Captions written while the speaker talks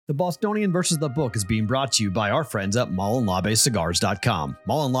The Bostonian versus the Book is being brought to you by our friends at MullenLabeCigars.com.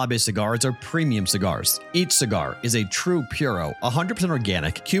 Mullen Labe cigars are premium cigars. Each cigar is a true Puro, 100%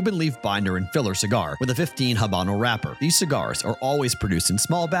 organic, Cuban leaf binder and filler cigar with a 15 Habano wrapper. These cigars are always produced in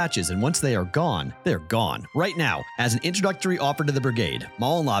small batches, and once they are gone, they're gone. Right now, as an introductory offer to the brigade,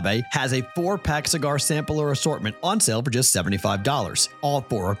 Mullen Labe has a 4-pack cigar sampler assortment on sale for just $75. All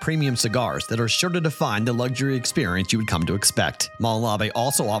 4 are premium cigars that are sure to define the luxury experience you would come to expect. Mullen Labe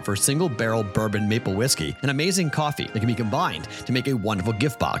also offers single barrel bourbon maple whiskey and amazing coffee that can be combined to make a wonderful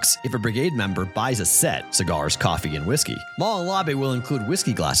gift box if a brigade member buys a set, cigars, coffee, and whiskey. Mullen Labe will include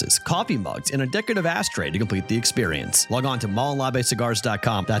whiskey glasses, coffee mugs, and a decorative ashtray to complete the experience. Log on to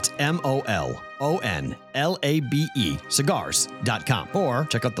MullenLabeCigars.com. That's MOLONLABE cigars.com, or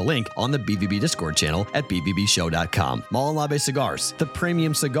check out the link on the BVB Discord channel at bvbshow.com. Mullen Labe Cigars, the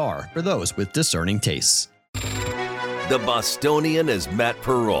premium cigar for those with discerning tastes. The Bostonian is Matt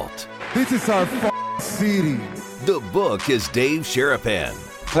Perrault. This is our city. The Book is Dave Sherapan.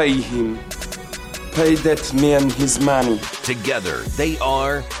 Pay him. Pay that man his money. Together, they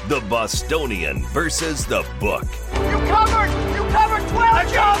are the Bostonian versus the Book. You covered! You covered 12! I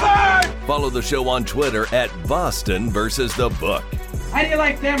covered! Follow the show on Twitter at Boston versus the Book. How do you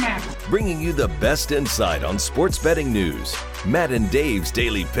like them apples? Bringing you the best insight on sports betting news, Matt and Dave's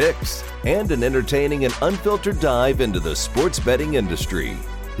daily picks, and an entertaining and unfiltered dive into the sports betting industry.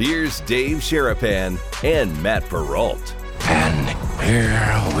 Here's Dave Sherapan and Matt Perrault. And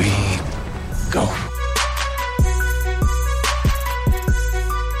here we go.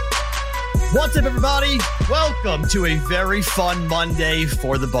 What's up, everybody? Welcome to a very fun Monday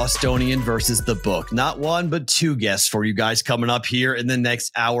for the Bostonian versus the Book. Not one, but 2 guests for you guys coming up here in the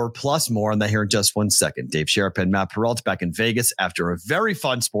next hour plus more. On that here in just 1 second. Dave Sherapan, Matt Perrault back in Vegas after a very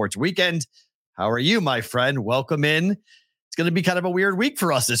fun sports weekend. How are you, my friend? Welcome in. It's going to be kind of a weird week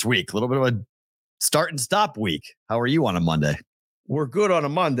for us this week. A little bit of a start and stop week. How are you on a Monday? We're good on a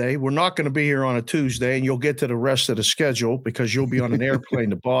Monday. We're not going to be here on a Tuesday, and you'll get to the rest of the schedule because you'll be on an airplane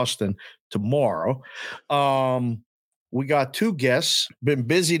to Boston tomorrow. We got 2 guests. Been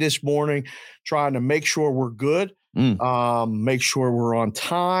busy this morning trying to make sure we're good, make sure we're on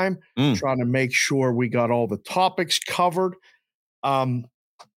time, trying to make sure we got all the topics covered.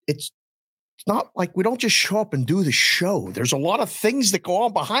 It's not like we don't just show up and do the show. There's a lot of things that go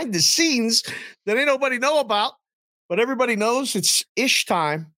on behind the scenes that ain't nobody know about. But everybody knows it's ish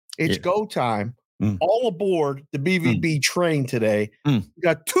time. It's go time. All aboard the BVB train today. We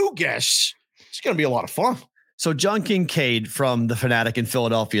got 2 guests. It's going to be a lot of fun. So John Kincade from The Fanatic in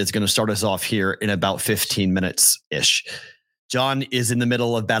Philadelphia is going to start us off here in about 15 minutes-ish. John is in the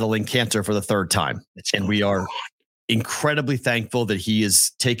middle of battling cancer for the 3rd time. And we are incredibly thankful that he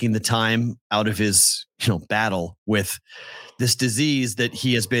is taking the time out of his, battle with this disease that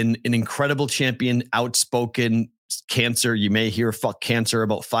he has been an incredible champion, outspoken. Cancer, you may hear fuck cancer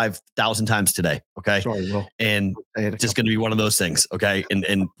about 5,000 times today. Okay. Sorry, Will. And it's just going to be one of those things. Okay.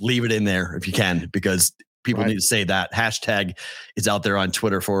 And leave it in there if you can, because people need to say that. Hashtag is out there on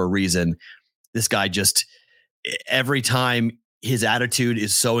Twitter for a reason. This guy just, every time, his attitude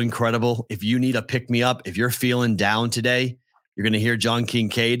is so incredible. If you need a pick me up, if you're feeling down today, you're going to hear John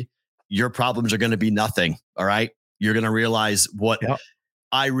Kincade. Your problems are going to be nothing. All right. You're going to realize what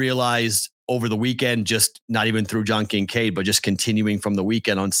I realized over the weekend, just not even through John Kincade, but just continuing from the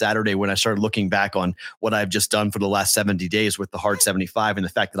weekend on Saturday when I started looking back on what I've just done for the last 70 days with the Hard 75 and the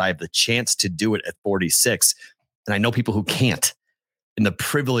fact that I have the chance to do it at 46. And I know people who can't, and the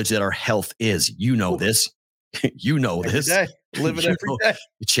privilege that our health is. You know this. You know Every this. day. Live it every day.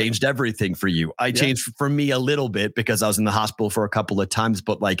 It changed everything for you. I changed for me a little bit because I was in the hospital for a couple of times,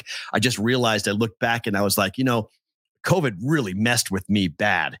 but like I just realized, I looked back and I was like, COVID really messed with me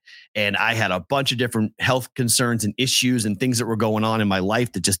bad. And I had a bunch of different health concerns and issues and things that were going on in my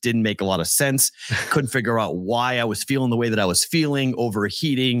life that just didn't make a lot of sense. Couldn't figure out why I was feeling the way that I was feeling,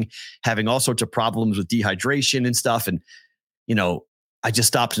 overheating, having all sorts of problems with dehydration and stuff. And, I just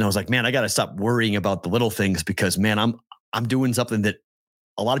stopped and I was like, man, I got to stop worrying about the little things because, man, I'm doing something that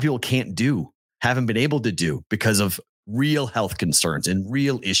a lot of people can't do, haven't been able to do because of real health concerns and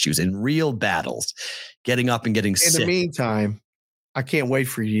real issues and real battles, getting up and getting sick. In the meantime, I can't wait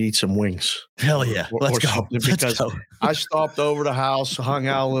for you to eat some wings. Hell yeah. Let's go. Because I stopped over the house, hung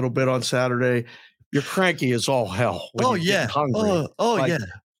out a little bit on Saturday. You're cranky as all hell. Oh, yeah. Hungry.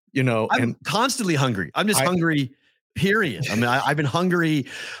 I'm constantly hungry. I'm just hungry, period. I mean, I've been hungry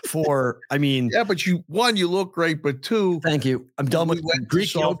for, Yeah, but you look great, but 2. Thank you. I'm done with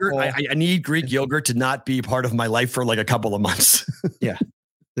Greek yogurt. I need Greek yogurt to not be part of my life for like a couple of months. Yeah,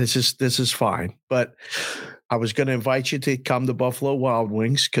 this is fine. But I was going to invite you to come to Buffalo Wild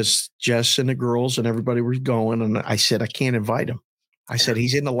Wings because Jess and the girls and everybody were going. And I said, I can't invite him. I said,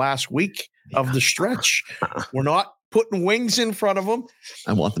 he's in the last week of the stretch. We're not putting wings in front of him.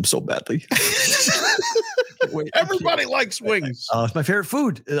 I want them so badly. Everybody likes wings. It's my favorite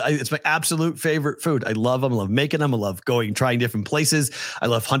food. It's my absolute favorite food. I love them. I love making them. I love trying different places. I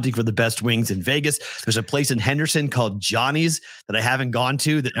love hunting for the best wings in Vegas. There's a place in Henderson called Johnny's that I haven't gone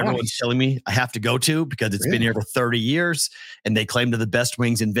to that everyone's telling me I have to go to because it's been here for 30 years and they claim they're the best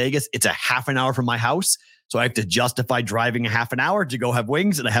wings in Vegas. It's a half an hour from my house. So I have to justify driving a half an hour to go have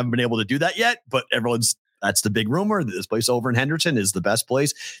wings. And I haven't been able to do that yet, but that's the big rumor. This place over in Henderson is the best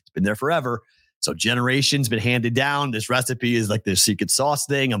place. It's been there forever. So generations been handed down. This recipe is like this secret sauce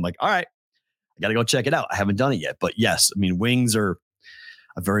thing. I'm like, all right, I got to go check it out. I haven't done it yet, but yes, I mean, wings are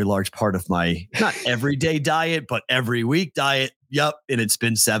a very large part of my, not everyday diet, but every week diet. Yep. And it's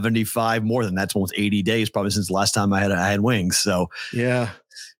been 75, more than that's almost 80 days, probably since the last time I had wings. So yeah.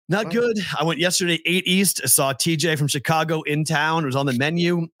 Not good. I went yesterday, 8 East. I saw TJ from Chicago in town. It was on the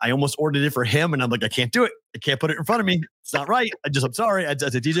menu. I almost ordered it for him, and I'm like, I can't do it. I can't put it in front of me. It's not right. I'm sorry. I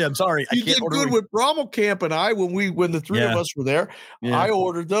said, TJ, I'm sorry. You did good with Bramall Camp and I when the three of us were there. Yeah. I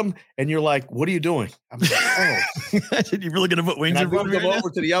ordered them, and you're like, "What are you doing?" I'm like, "Oh, I said, you're really gonna put wings in front of me?" I moved them over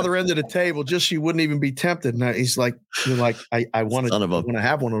to the other end of the table just so you wouldn't even be tempted. And he's like, "You're like, I want to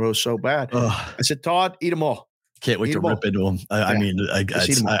have one of those so bad." I said, "Todd, eat them all." Can't wait to rip into them. I mean,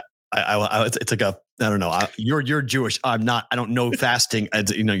 it's like I don't know. You're Jewish. I'm not. I don't know fasting.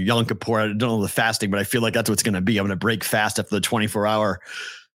 Yom Kippur. I don't know the fasting, but I feel like that's what it's going to be. I'm going to break fast after the 24-hour.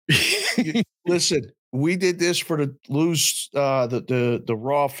 Listen, we did this for the the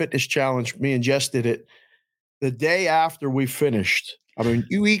Raw Fitness Challenge. Me and Jess did it the day after we finished. I mean,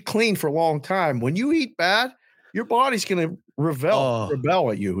 you eat clean for a long time. When you eat bad, your body's going to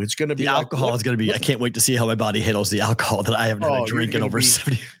rebel at you. It's going to be alcohol is going to be. I can't wait to see how my body handles the alcohol that I haven't had a drink in over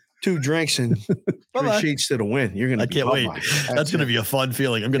 70. 2 drinks and 3 sheets to the win. You're gonna. I can't wait. That's gonna be a fun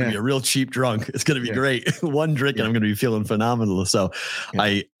feeling. I'm gonna be a real cheap drunk. It's gonna be great. 1 drink and I'm gonna be feeling phenomenal. So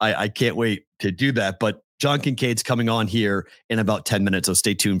I can't wait to do that. But John Kincaid's coming on here in about 10 minutes. So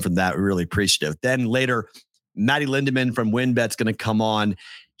stay tuned for that. We're really appreciative. Then later, Matt Lindeman from Wynnbet's gonna come on.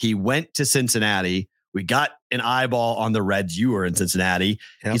 He went to Cincinnati. We got an eyeball on the Reds. You were in Cincinnati.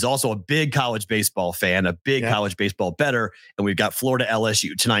 Yep. He's also a big college baseball fan, a big college baseball bettor. And we've got Florida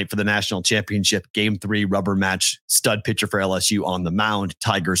LSU tonight for the national championship. Game 3 rubber match. Stud pitcher for LSU on the mound.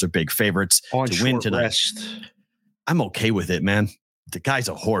 Tigers are big favorites to win tonight. Rest. I'm okay with it, man. The guy's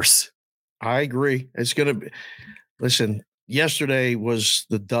a horse. I agree. It's going to be. Listen, yesterday was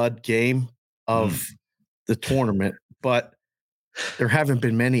the dud game of the tournament, but there haven't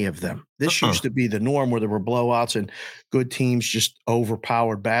been many of them. This used to be the norm where there were blowouts and good teams just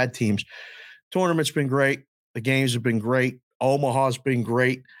overpowered bad teams. Tournament's been great. The games have been great. Omaha's been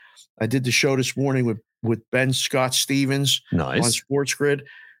great. I did the show this morning with Ben Scott Stevens on Sports Grid.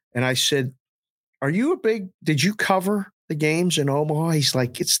 And I said, did you cover the games in Omaha? He's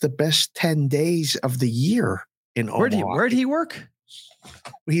like, it's the best 10 days of the year in Omaha. Where did he work?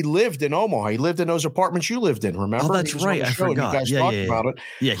 He lived in Omaha. He lived in those apartments you lived in. Remember? Oh, that's right. I forgot. You guys talked about it.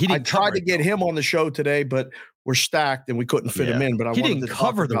 Yeah, I tried to get him on the show today, but we're stacked and we couldn't fit him in. But he didn't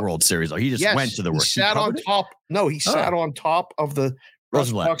cover the World Series. Though. He just went to the World. He sat on top. No, he sat on top of the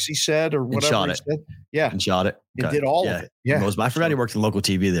Rosenblatt. He said, or whatever he said. Yeah, and shot it. He did all of it. Yeah, I forgot he worked in local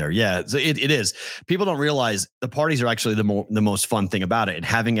TV there. Yeah, so it is. People don't realize the parties are actually the most fun thing about it, and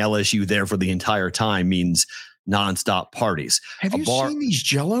having LSU there for the entire time means nonstop parties. Have you seen these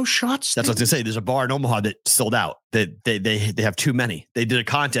Jell-O shots? That's what I was gonna say. There's a bar in Omaha that sold out. That they have too many. They did a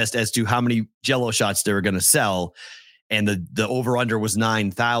contest as to how many Jell-O shots they were going to sell, and the over under was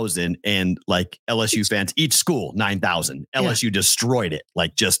 9,000. And like LSU fans, each school 9,000. LSU destroyed it,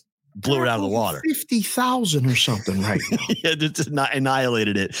 like just blew it out of the water. 50,000 or something right now. Yeah, just not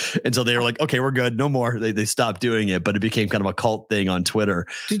annihilated it. And so they were like, okay, we're good. No more. They stopped doing it, but it became kind of a cult thing on Twitter.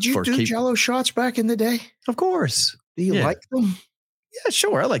 Did you do Jell-O shots back in the day? Of course. Do you like them? Yeah,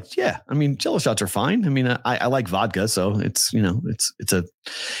 sure. I mean, Jell-O shots are fine. I mean, I like vodka, so it's a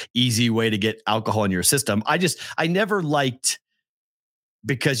easy way to get alcohol in your system. I never liked,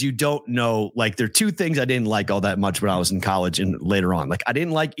 because you don't know, like there are 2 things I didn't like all that much when I was in college and later on. Like I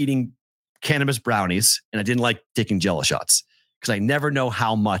didn't like eating cannabis brownies and I didn't like taking Jell-O shots because I never know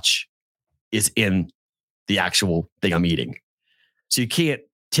how much is in the actual thing I'm eating. So you can't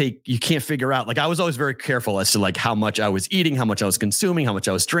figure out, like I was always very careful as to like how much I was eating, how much I was consuming, how much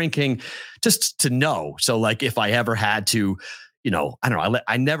I was drinking, just to know. So like if I ever had to, I don't know,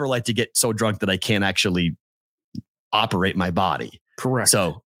 I never like to get so drunk that I can't actually operate my body. Correct.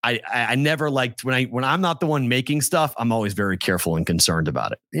 So I never liked when I'm not the one making stuff. I'm always very careful and concerned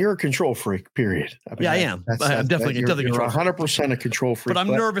about it. You're a control freak, period. I am. I'm definitely you're 100% a control freak. But I'm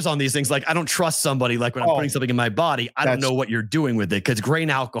nervous on these things. Like I don't trust somebody. Like when I'm putting something in my body, I don't know what you're doing with it because grain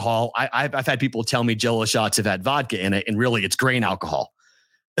alcohol. I've had people tell me Jello shots have had vodka in it, and really it's grain alcohol.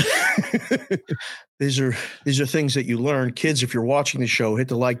 These are things that you learn. Kids, if you're watching the show, hit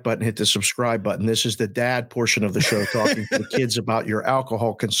the like button, hit the subscribe button. This is the dad portion of the show talking to the kids about your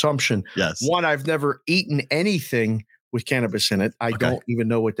alcohol consumption. Yes. One, I've never eaten anything with cannabis in it. I don't even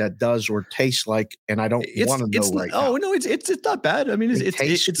know what that does or tastes like, and I don't want to know right now. Oh no, it's not bad. I mean, it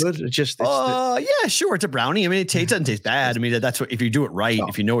tastes good. Yeah, sure. It's a brownie. I mean, it doesn't taste bad. I mean, that's what if you do it right,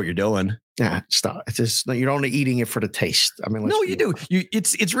 if you know what you're doing. Yeah, stop. It's just you're only eating it for the taste. I mean, no, you do.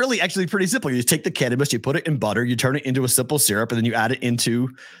 It's really actually pretty simple. You just take the cannabis, you put it in butter, you turn it into a simple syrup, and then you add it into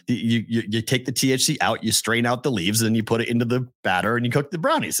you take the THC out, you strain out the leaves, and then you put it into the batter, and you cook the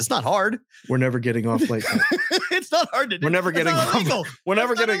brownies. It's not hard. We're never getting off late night. It's not hard to do. We're never getting off. We're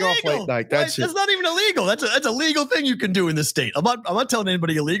never getting off late night. That's not even illegal. That's a legal thing you can do in this state. I'm not telling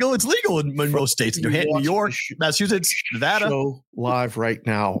anybody illegal. It's legal in most states. New York, Massachusetts, Nevada. Show live right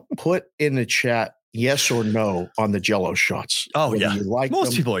now. Put in the chat yes or no on the Jello shots. Oh yeah,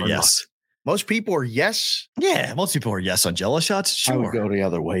 most people are yes. Most people are yes. Yeah, most people are yes on Jello shots. Sure. I would go the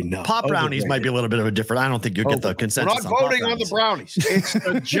other way. No. Pop brownies might be a little bit of a different. I don't think you'll get the consensus. We're not voting on the brownies. It's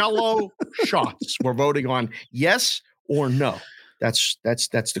the Jello shots. We're voting on yes or no. That's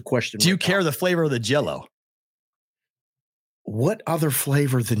the question. Do you care the flavor of the Jello? What other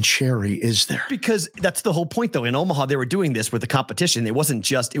flavor than cherry is there? Because that's the whole point, though. In Omaha, they were doing this with the competition. It wasn't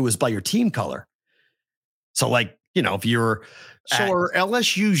just, it was by your team color. So, like, if you're. Are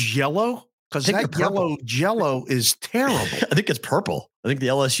LSU's yellow? Because that yellow Jello is terrible. I think it's purple. I think the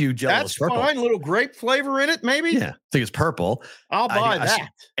LSU Jello is purple. That's fine. Little grape flavor in it, maybe? Yeah. I think it's purple. I'll buy that.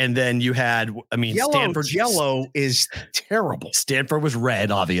 And then you had, Stanford Jello is terrible. Stanford was red,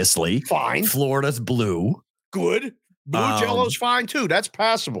 obviously. Fine. Florida's blue. Good. Blue Jello's fine too. That's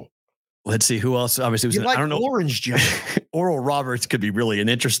passable. Let's see who else. Obviously, I don't know. Orange Jello. Oral Roberts could be really an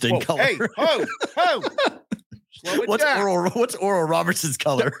interesting color. Hey, slow it down. What's Oral Roberts'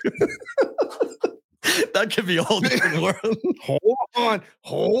 color? That could be a whole different world.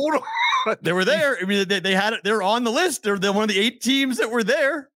 Hold on. They were there. I mean, they had it. They're on the list. They're one of the 8 teams that were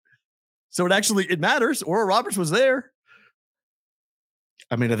there. So it matters. Oral Roberts was there.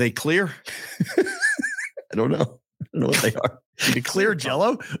 I mean, are they clear? I don't know. I don't know what they are. Clear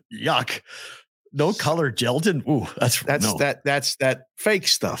Jello? Yuck. No color gelatin. Ooh, that's that fake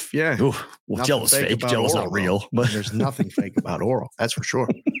stuff. Yeah. Ooh, well, Jello's fake. Jello's not real. But there's nothing fake about Oral. That's for sure.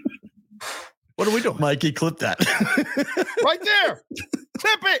 What are we doing? Mikey, clip that. Right there.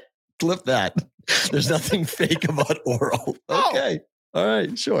 Clip it. Clip that. There's nothing fake about Oral. Okay. All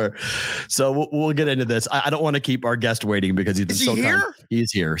right, sure. So we'll get into this. I don't want to keep our guest waiting because he's been so kind.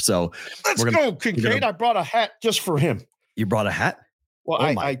 He's here. So let's go, Kincade. I brought a hat just for him. You brought a hat? Well,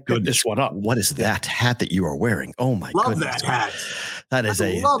 I picked this one up. What is that hat that you are wearing? Oh my goodness. Love that hat. That is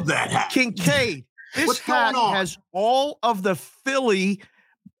love that hat. Kincade. This hat has all of the Philly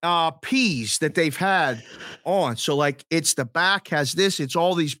P's that they've had on. So like it's the back has this, it's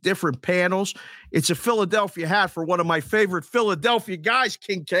all these different panels. It's a Philadelphia hat for one of my favorite Philadelphia guys,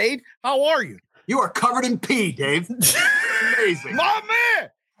 Kincade. How are you? You are covered in pee, Dave. Amazing. My man.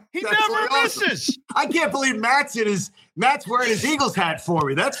 He never misses. I can't believe Matt's wearing his Eagles hat for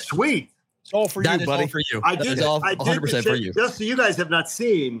me. That's sweet. It's all for you, buddy. All for you. I did 100% for you. Just so you guys have not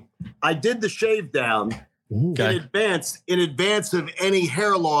seen, I did the shave down in advance of any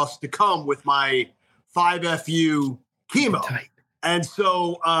hair loss to come with my 5FU chemo. Tight. And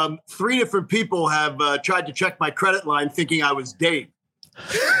so 3 different people have tried to check my credit line thinking I was Dave.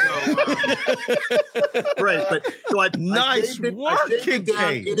 So, right, but so I shaved it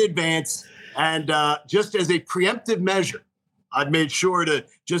down in advance, and just as a preemptive measure, I've made sure to,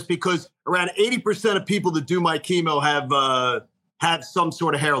 just because around 80% of people that do my chemo have some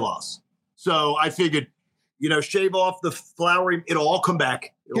sort of hair loss. So I figured, shave off the flowery, it'll all come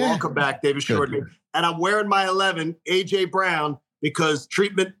back. It'll all come back. They've assured me, and I'm wearing my 11 AJ Brown because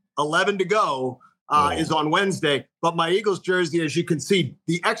treatment 11 to go. Is on Wednesday, but my Eagles jersey, as you can see,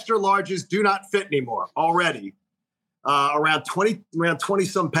 the extra larges do not fit anymore already. Around 20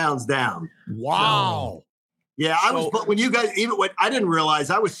 some pounds down. Wow. So, yeah, when you guys, I didn't realize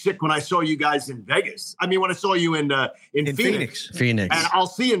I was sick when I saw you guys in Vegas. I mean, when I saw you in Phoenix. And I'll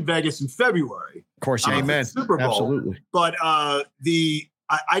see you in Vegas in February. Of course, amen. Super Bowl. Absolutely. But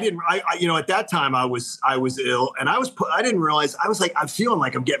I didn't at that time I was ill, and I didn't realize, I was like, I'm feeling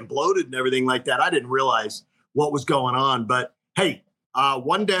like I'm getting bloated and everything like that. I didn't realize what was going on, but hey,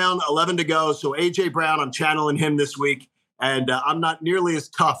 One down, 11 to go. So A.J. Brown, I'm channeling him this week. And I'm not nearly as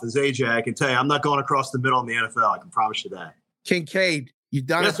tough as A.J., I can tell you. I'm not going across the middle in the NFL. I can promise you that. Kincade, you've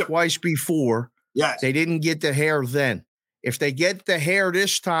done it twice before. Yes. They didn't get the hair then. If they get the hair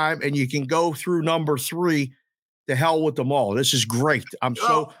this time and you can go through number 3, to hell with them all. This is great. I'm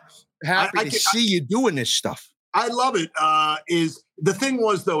so happy to see you doing this stuff. I love it. The thing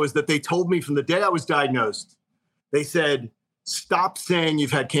was, though, is that they told me from the day I was diagnosed, they said, stop saying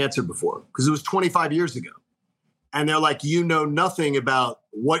you've had cancer before, because it was 25 years ago. And they're like, you know nothing about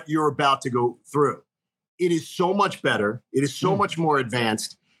what you're about to go through. It is so much better. It is so much more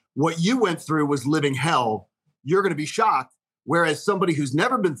advanced. What you went through was living hell. You're going to be shocked. Whereas somebody who's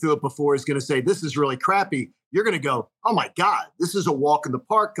never been through it before is going to say, this is really crappy. You're going to go, oh my God, this is a walk in the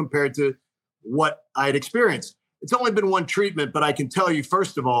park compared to what I had experienced. It's only been one treatment, but I can tell you,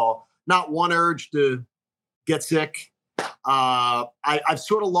 first of all, not one urge to get sick. I've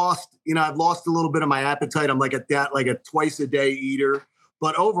sort of lost, I've lost a little bit of my appetite. I'm like a twice a day eater,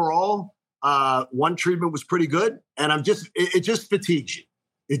 but overall, one treatment was pretty good. And it just fatigues you.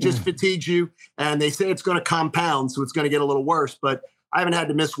 It just fatigues you. And they say it's going to compound, so it's going to get a little worse, but I haven't had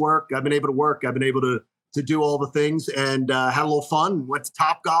to miss work. I've been able to work. I've been able to do all the things, and had a little fun. Went to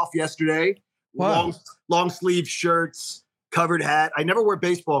Topgolf yesterday. Wow. Long sleeve shirts, covered hat. I never wear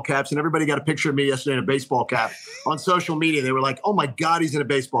baseball caps, and everybody got a picture of me yesterday in a baseball cap on social media. They were like, oh my God, he's in a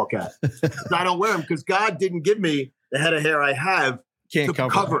baseball cap. I don't wear them because God didn't give me the head of hair I have to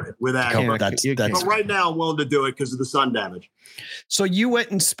cover it with that. But right now I'm willing to do it because of the sun damage. So you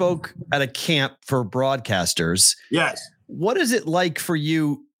went and spoke at a camp for broadcasters. Yes. What is it like for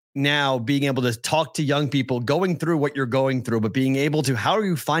you now, being able to talk to young people, going through what you're going through, but being able to, how are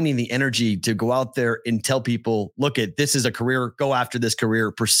you finding the energy to go out there and tell people, look, this is a career, go after this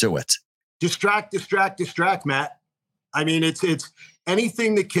career, pursue it? Distract, Matt. I mean, it's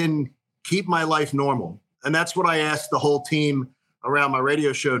anything that can keep my life normal. And that's what I asked the whole team around my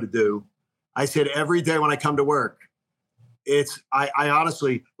radio show to do. I said, every day when I come to work, I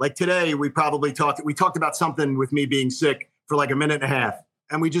honestly, like today, we talked about something with me being sick for like a minute and a half.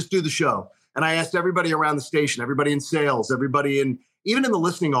 And we just do the show. And I asked everybody around the station, everybody in sales, even in the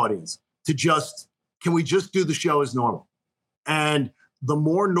listening audience, can we just do the show as normal? And the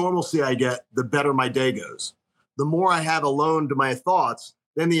more normalcy I get, the better my day goes. The more I have alone to my thoughts,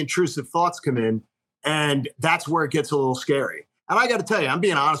 then the intrusive thoughts come in. And that's where it gets a little scary. And I got to tell you, I'm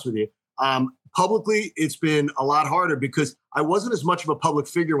being honest with you. Publicly, it's been a lot harder because I wasn't as much of a public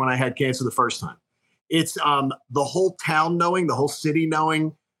figure when I had cancer the first time. It's the whole town knowing, the whole city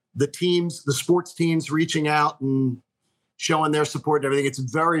knowing, the teams, the sports teams reaching out and showing their support and everything. It's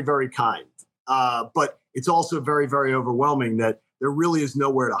very, very kind. But it's also very, very overwhelming that there really is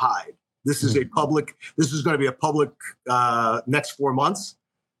nowhere to hide. This is going to be a public next 4 months,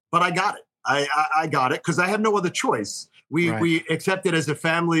 but I got it. I got it because I have no other choice. We accepted as a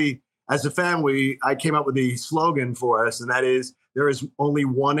family. As a family, I came up with the slogan for us, and that is, there is only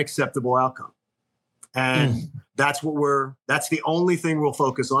one acceptable outcome. And that's the only thing we'll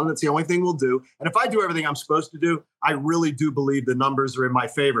focus on. That's the only thing we'll do. And if I do everything I'm supposed to do, I really do believe the numbers are in my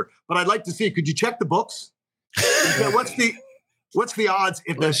favor. But I'd like to see, could you check the books? What's the odds?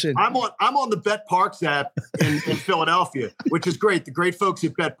 I'm on the Bet Parks app in Philadelphia, which is great. The great folks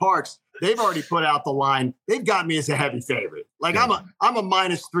at Bet Parks, they've already put out the line. They've got me as a heavy favorite. Like I'm a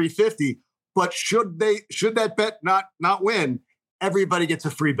minus 350, but should that bet not win, everybody gets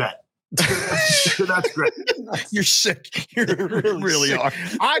a free bet. So that's great. You're sick. You really are.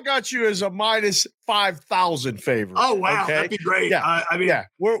 I got you as a minus 5,000 favorite. Oh wow, okay? That'd be great. Yeah,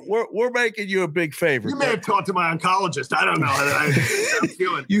 we're making you a big favor. You may have talked to my oncologist. I don't know.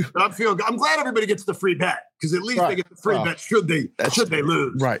 I'm feeling. I'm glad everybody gets the free bet because at least they get the free bet. Should they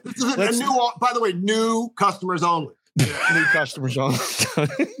lose? Right. This is a new. By the way, new customers only. New customers only.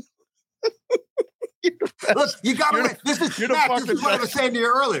 Look, you got to. This is what I was saying to you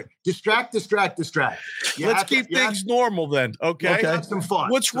earlier. Distract. Let's keep things normal then. Okay. Have some fun.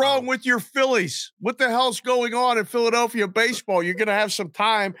 What's wrong with your Phillies? What the hell's going on in Philadelphia baseball? You're going to have some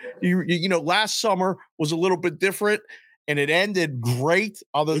time. You know, last summer was a little bit different, and it ended great.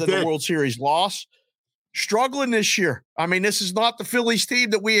 Other than the World Series loss. Struggling this year. I mean, this is not the Phillies team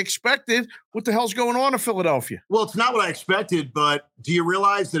that we expected. What the hell's going on in Philadelphia? Well, it's not what I expected, but do you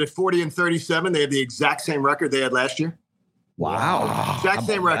realize that at 40-37, they have the exact same record they had last year? Wow. Exact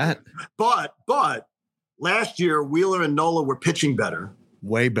same record. But last year, Wheeler and Nola were pitching better.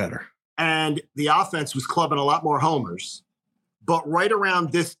 Way better. And the offense was clubbing a lot more homers. But right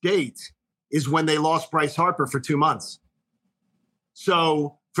around this date is when they lost Bryce Harper for 2 months.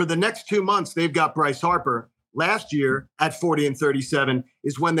 So for the next 2 months, they've got Bryce Harper. last year at 40-37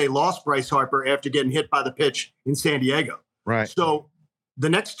 is when they lost Bryce Harper after getting hit by the pitch in San Diego. Right. So the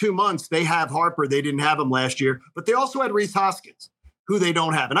next 2 months, they have Harper. They didn't have him last year, but they also had Rhys Hoskins, who they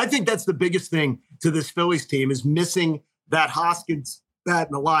don't have. And I think that's the biggest thing to this Phillies team is missing that Hoskins bat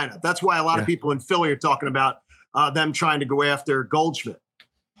in the lineup. That's why a lot of people in Philly are talking about them trying to go after Goldschmidt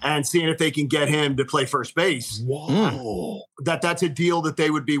and seeing if they can get him to play first base. Whoa. That's a deal that they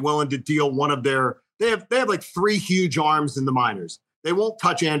would be willing to deal one of their – they have like 3 huge arms in the minors. They won't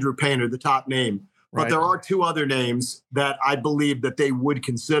touch Andrew Painter, the top name. But there are 2 other names that I believe that they would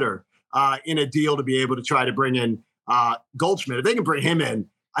consider in a deal to be able to try to bring in Goldschmidt. If they can bring him in,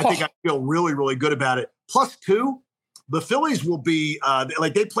 I think I feel really, really good about it. Plus 2, the Phillies will be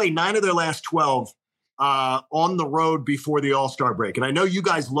they play 9 of their last 12 on the road before the All-Star break. And I know you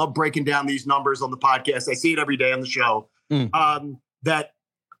guys love breaking down these numbers on the podcast. I see it every day on the show. That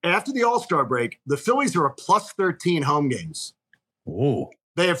after the All-Star break, the Phillies are a plus 13 home games. Ooh.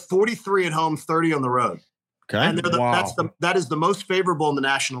 They have 43 at home, 30 on the road. Okay. And that is the most favorable in the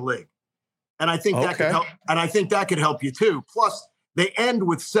National League. And I think that could help. And I think that could help you too. Plus, they end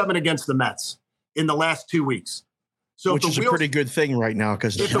with 7 against the Mets in the last 2 weeks. So which is a pretty good thing right now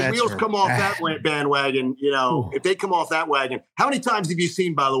because if the wheels come off that bandwagon, if they come off that wagon, how many times have you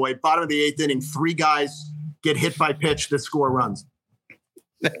seen, by the way, bottom of the 8th inning, 3 guys get hit by pitch that score runs?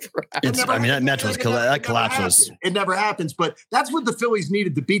 That collapses. It never happens, but that's what the Phillies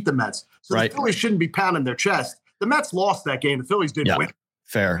needed to beat the Mets. So the Phillies shouldn't be pounding their chest. The Mets lost that game. The Phillies didn't win.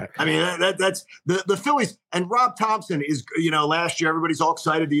 Fair. I mean, that's the Phillies. And Rob Thompson is, last year, everybody's all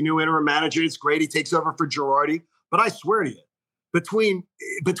excited. The new interim manager. It's great. He takes over for Girardi. But I swear to you, between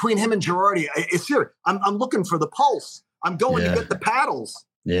him and Girardi, it's here. I'm looking for the pulse. I'm going to get the paddles.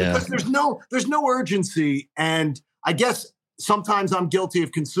 Yeah. Because there's no urgency. And I guess sometimes I'm guilty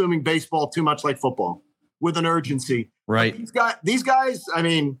of consuming baseball too much like football with an urgency. Right. These guys, I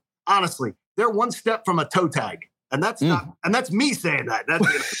mean, honestly, they're one step from a toe tag. And that's not, and that's me saying that.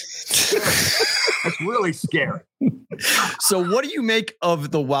 That's really scary. So what do you make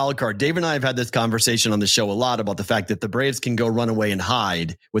of the wild card? Dave and I have had this conversation on the show a lot about the fact that the Braves can go run away and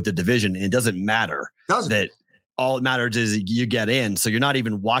hide with the division. And it doesn't matter that all it matters is you get in. So you're not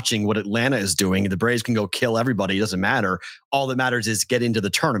even watching what Atlanta is doing. The Braves can go kill everybody. It doesn't matter. All that matters is get into the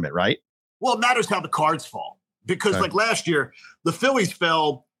tournament, right? Well, it matters how the cards fall. Because like last year, the Phillies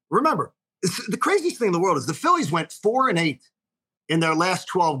fell. Remember, the craziest thing in the world is the Phillies went 4-8 in their last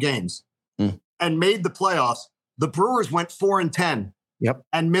 12 games and made the playoffs. The Brewers went 4-10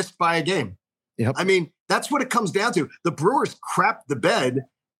 and missed by a game. Yep. I mean, that's what it comes down to. The Brewers crapped the bed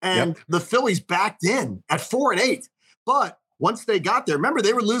and the Phillies backed in at 4-8. But once they got there, remember,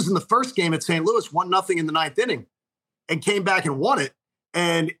 they were losing the first game at St. Louis 1-0 in the 9th inning and came back and won it.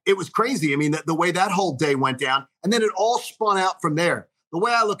 And it was crazy. I mean, the way that whole day went down, and then it all spun out from there. The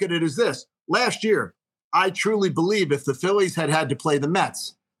way I look at it is this. Last year, I truly believe if the Phillies had to play the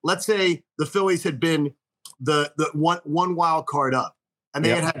Mets, let's say the Phillies had been the one wild card up and they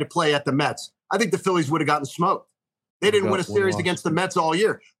had to play at the Mets, I think the Phillies would have gotten smoked. They didn't win a series against the Mets all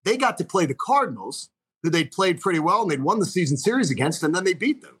year. They got to play the Cardinals, who they'd played pretty well and they'd won the season series against, and then they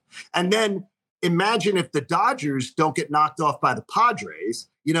beat them. And then imagine if the Dodgers don't get knocked off by the Padres.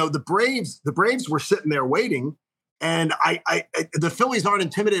 The Braves were sitting there waiting. And the Phillies aren't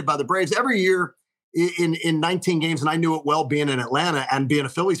intimidated by the Braves. Every year in 19 games, and I knew it well being in Atlanta and being a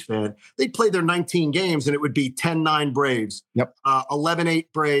Phillies fan, they'd play their 19 games and it would be 10-9 Braves, 11-8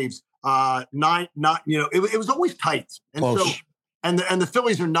 Braves, 9, it was always tight. And close. So, and the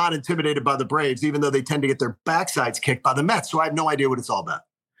Phillies are not intimidated by the Braves, even though they tend to get their backsides kicked by the Mets. So I have no idea what it's all about.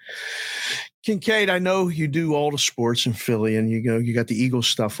 Kincade, I know you do all the sports in Philly and you got the Eagles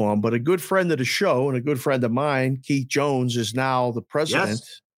stuff on, but a good friend of the show and a good friend of mine, Keith Jones, is now the president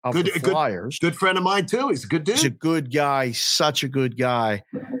of the Flyers. Good friend of mine too. He's a good dude. He's a good guy, such a good guy.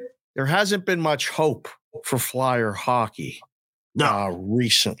 There hasn't been much hope for Flyer hockey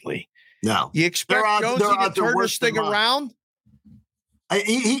recently. No. You expect Jonesy to turn this thing around?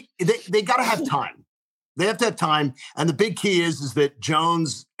 They got to have time. They have to have time. And the big key is that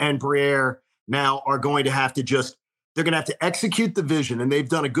Jones and Briere now are going to have to they're going to have to execute the vision. And they've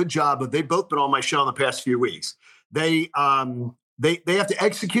done a good job they've both been on my show in the past few weeks. They have to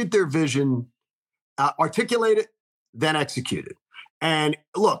execute their vision, articulate it, then execute it. And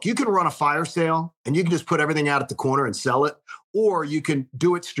look, you can run a fire sale and you can just put everything out at the corner and sell it, or you can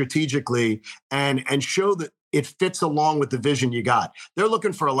do it strategically and show that it fits along with the vision you got. They're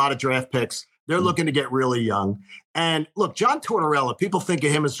looking for a lot of draft picks. They're looking to get really young. And look, John Tortorella, people think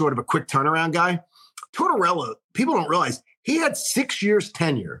of him as sort of a quick turnaround guy. Tortorella, people don't realize he had 6 years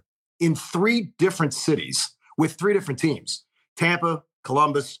tenure in 3 different cities with 3 different teams: Tampa,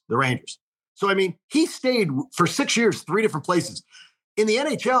 Columbus, the Rangers. So, I mean, he stayed for 6 years, 3 different places. In the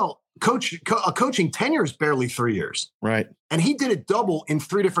NHL, coaching tenure is barely 3 years. Right. And he did it double in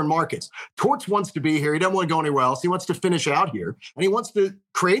 3 different markets. Torts wants to be here. He doesn't want to go anywhere else. He wants to finish out here, and he wants to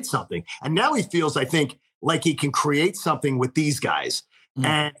create something. And now he feels, I think, like he can create something with these guys.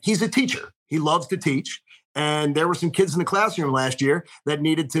 And he's a teacher. He loves to teach. And there were some kids in the classroom last year that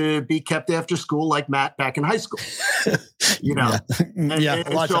needed to be kept after school, like Matt back in high school. You know,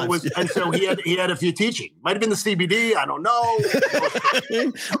 and so he had a few teaching. Might have been the CBD. I don't know.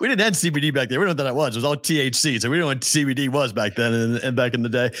 We didn't have CBD back then. We don't know what that was. It was all THC. So we didn't know what CBD was back then and back in the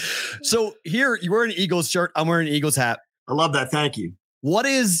day. So here you're wearing an Eagles shirt. I'm wearing an Eagles hat. I love that. Thank you. What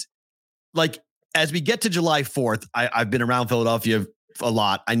is like, as we get to July 4th, I've been around Philadelphia a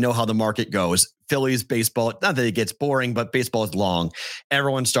lot. I know how the market goes. Phillies baseball, not that it gets boring, but baseball is long.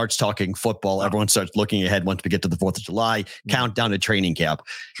 Everyone starts talking football. Everyone starts looking ahead once we get to the 4th of July, countdown to training camp.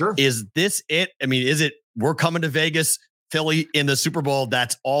 Sure. Is this it? I mean, is it, we're coming to Vegas, Philly in the Super Bowl,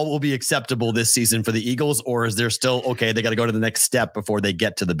 that's all will be acceptable this season for the Eagles? Or is there still, okay, they got to go to the next step before they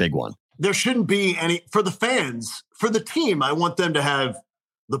get to the big one? There shouldn't be any, for the fans, for the team, I want them to have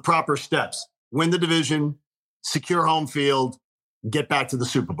the proper steps. Win the division, secure home field, get back to the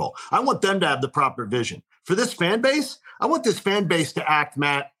Super Bowl. I want them to have the proper vision. For this fan base, I want this fan base to act,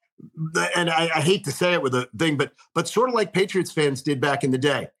 Matt, and I hate to say it with a thing, but sort of like Patriots fans did back in the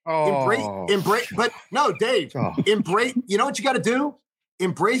day. Embrace, but no, Dave, embrace, you know what you got to do?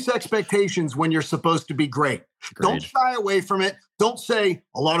 Embrace expectations when you're supposed to be great. Don't shy away from it. Don't say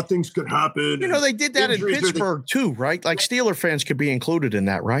a lot of things could happen. You know, they did that in Pittsburgh too, right? Like Steeler fans could be included in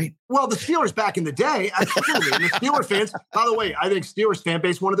that, right? Well, the Steelers back in the day, absolutely. And the Steeler fans, by the way, I think Steelers fan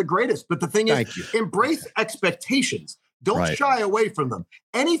base, one of the greatest. But the thing is, embrace expectations. Don't shy away from them.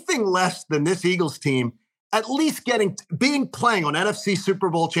 Anything less than this Eagles team, at least playing on NFC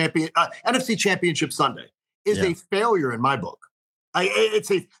NFC Championship Sunday is a failure in my book.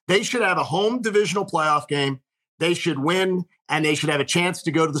 They should have a home divisional playoff game. They should win, and they should have a chance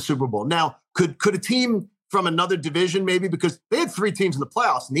to go to the Super Bowl. Now, could a team from another division, maybe, because they had 3 teams in the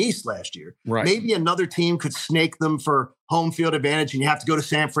playoffs in the East last year, maybe another team could snake them for home field advantage, and you have to go to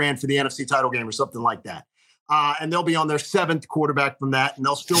San Fran for the NFC title game or something like that. And they'll be on their 7th quarterback from that, and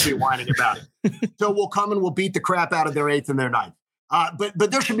they'll still be whining about it. So we'll come and we'll beat the crap out of their 8th and their 9th.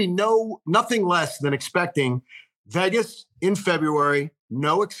 But there should be nothing less than expecting Vegas in February,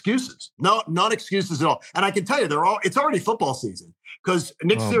 no excuses. Not excuses at all. And I can tell you, it's already football season because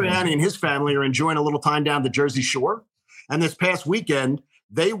Nick Sirianni and his family are enjoying a little time down the Jersey Shore. And this past weekend,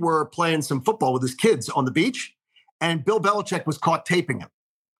 they were playing some football with his kids on the beach, and Bill Belichick was caught taping him.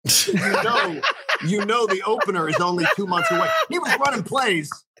 You know the opener is only 2 months away. He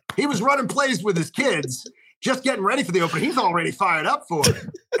was running plays with his kids, just getting ready for the opener. He's already fired up for it.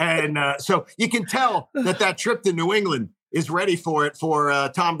 And so you can tell that trip to New England is ready for it for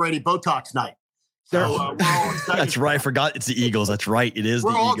Tom Brady Botox night. So we're all excited. That's right. I forgot it's the Eagles. That's right. It is the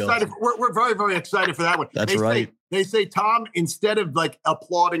Eagles. Excited. We're very, very excited for that one. That's right. They say Tom, instead of like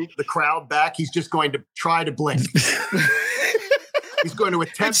applauding the crowd back, he's just going to try to blink. He's going to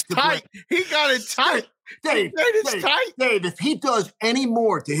attempt to blink. He got it tight. Dave, if he does any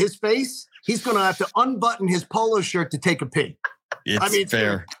more to his face, he's going to have to unbutton his polo shirt to take a pee. It's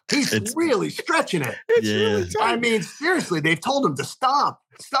fair. He's really stretching it. Really tight. I mean, seriously, they've told him to stop,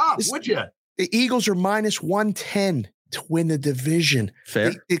 would you? The Eagles are minus 110 to win the division.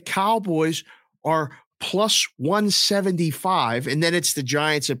 Fair. The Cowboys are plus 175, and then it's the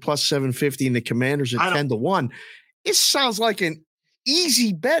Giants at plus 750 and the Commanders at 10-1. It sounds like an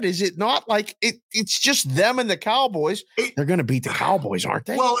easy bet, is it not? Like it's just them and the Cowboys. They're going to beat the Cowboys, aren't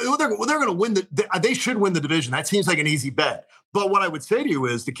they? Well, they're going to win they should win the division. That seems like an easy bet. But what I would say to you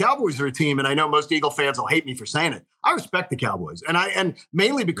is the Cowboys are a team, and I know most Eagle fans will hate me for saying it. I respect the Cowboys, and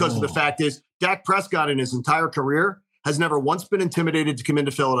mainly because of the fact is Dak Prescott in his entire career has never once been intimidated to come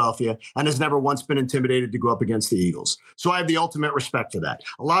into Philadelphia and has never once been intimidated to go up against the Eagles. So I have the ultimate respect for that.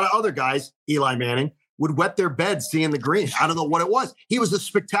 A lot of other guys, Eli Manning, would wet their bed seeing the green. I don't know what it was. He was a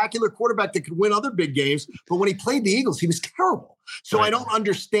spectacular quarterback that could win other big games, but when he played the Eagles, he was terrible. So I don't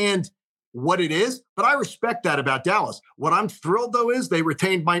understand what it is, but I respect that about Dallas. What I'm thrilled, though, is they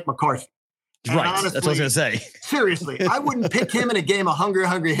retained Mike McCarthy. And right. Honestly, that's what I was going to say. Seriously, I wouldn't pick him in a game of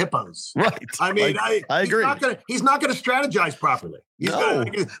hungry hippos. Right. I mean, I agree. He's not going to strategize properly.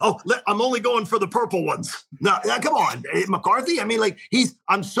 I'm only going for the purple ones. No, come on, McCarthy. I mean,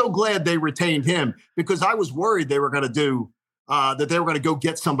 I'm so glad they retained him because I was worried they were going to do that they were going to go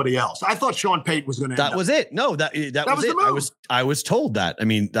get somebody else. I thought Sean Payton was going to. That was it. No, that was it. I was told that. I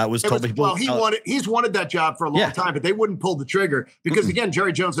mean, that was told. Well, he's wanted that job for a long time, but they wouldn't pull the trigger because again,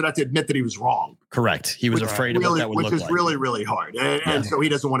 Jerry Jones would have to admit that he was wrong. Correct. He was afraid of what that would look like, which is really, really hard, and so he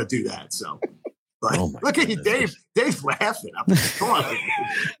doesn't want to do that. So. But look at you, Dave. Dave's laughing. Right.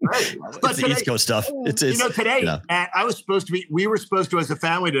 It's the East Coast stuff. It's today. Matt, we were supposed to, as a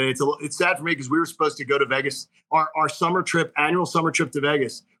family today. It's sad for me because we were supposed to go to Vegas. Our annual summer trip to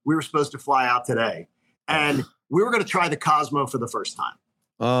Vegas. We were supposed to fly out today, and we were going to try the Cosmo for the first time.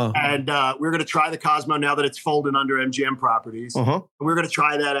 And we're going to try the Cosmo now that it's folded under MGM Properties. We're going to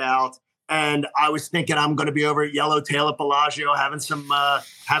try that out. And I was thinking I'm going to be over at Yellowtail at Bellagio having some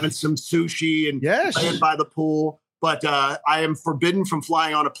sushi and playing by the pool. But I am forbidden from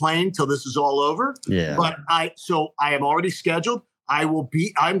flying on a plane till this is all over. Yeah. But I am already scheduled. I'm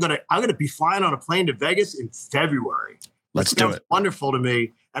going to be flying on a plane to Vegas in February. Let's do it. Wonderful to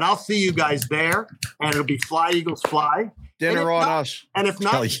me. And I'll see you guys there. And it'll be Fly Eagles Fly. Dinner on us. And if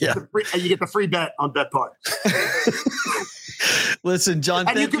not, you get the free bet on Bet Park. Listen, John,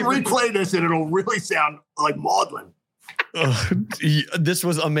 and you can replay this and it'll really sound like maudlin. This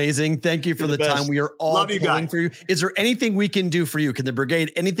was amazing. Thank you for the time. We are all pulling for you. Is there anything we can do for you? Can the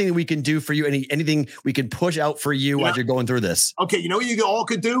brigade, anything that we can do for you? Anything we can push out for you as you're going through this? Okay. You know what you all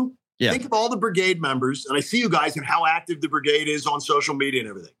could do? Yeah. Think of all the brigade members, and I see you guys and how active the brigade is on social media and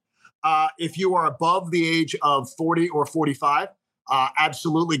everything. If you are above the age of 40 or 45,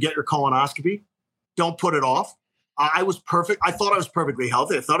 absolutely get your colonoscopy. Don't put it off. I was perfect. I thought I was perfectly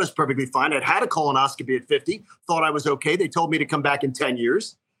healthy. I thought I was perfectly fine. I'd had a colonoscopy at 50, thought I was okay. They told me to come back in 10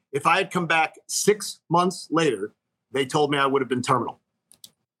 years. If I had come back 6 months later, they told me I would have been terminal.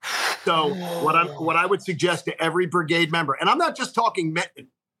 So what I would suggest to every brigade member, and I'm not just talking men,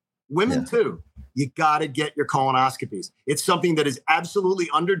 women too, you got to get your colonoscopies. It's something that is absolutely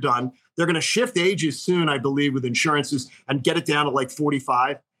underdone. They're going to shift ages soon, I believe, with insurances and get it down to like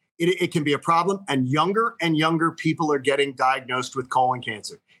 45. It can be a problem, and younger people are getting diagnosed with colon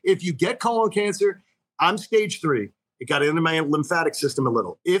cancer. If you get colon cancer, I'm stage 3. It got into my lymphatic system a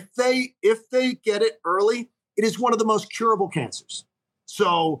little. If they get it early, it is one of the most curable cancers.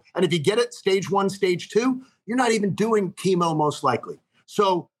 So, and if you get it stage 1, stage 2, you're not even doing chemo most likely.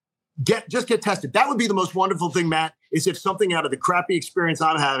 So just get tested. That would be the most wonderful thing, Matt, is if something out of the crappy experience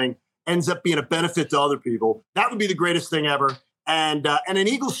I'm having ends up being a benefit to other people. That would be the greatest thing ever. And an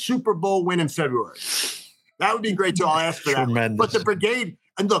Eagles Super Bowl win in February. That would be great too. I'll ask for that. Tremendous. But the brigade,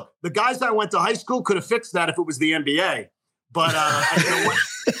 and look, the guys I went to high school could have fixed that if it was the NBA. But I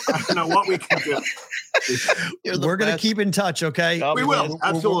don't know what we can do. We're going to keep in touch, okay? We will,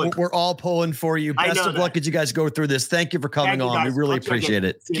 absolutely. We're all pulling for you. Best of luck as you guys go through this. Thank you for coming on. We really appreciate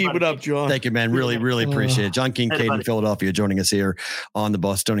it. Keep it up, John. Thank you, man. Really, really appreciate it. John Kincade in Philadelphia joining us here on the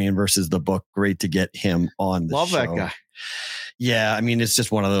Bostonian versus the Book. Great to get him on the show. Love that guy. Yeah, I mean, it's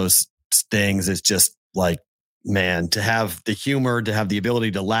just one of those things. It's just like, man, to have the humor, to have the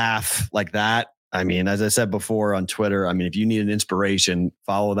ability to laugh like that. I mean, as I said before on Twitter, I mean, if you need an inspiration,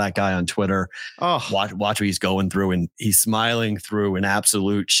 follow that guy on Twitter. Watch what he's going through, and he's smiling through an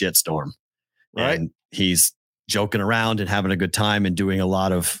absolute shitstorm. Right. And he's joking around and having a good time and doing a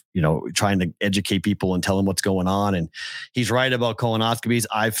lot of, trying to educate people and tell them what's going on. And he's right about colonoscopies.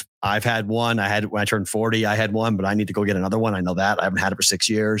 I've had one. When I turned 40, I had one, but I need to go get another one. I know that. I haven't had it for 6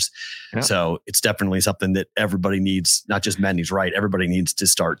 years. Yeah. So it's definitely something that everybody needs, not just men. He's right. Everybody needs to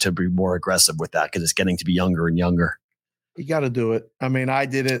start to be more aggressive with that because it's getting to be younger and younger. You got to do it. I mean, I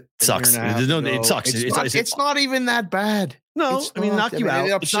did it. It sucks. It sucks. It's not even that bad. No, knock you out.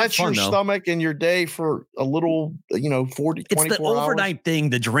 It upsets your stomach and your day for a little, 40, 24 hours. It's the overnight thing,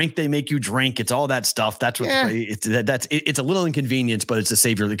 the drink they make you drink. It's all that stuff. That's what it's a little inconvenience, but it's a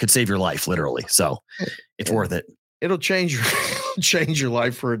savior. It could save your life, literally. So it's worth it. It'll change your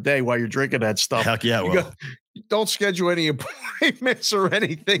life for a day while you're drinking that stuff. Heck yeah. Don't schedule any appointments or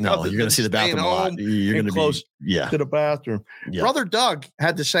anything. No, you're going to see the bathroom a lot. You're going to close to the bathroom. Yeah. Brother Doug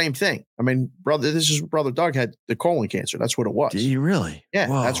had the same thing. I mean, Brother Doug had the colon cancer. That's what it was. Did he really? Yeah.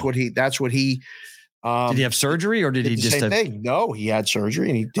 Whoa. That's what he, did he have surgery or did he just have thing? No, he had surgery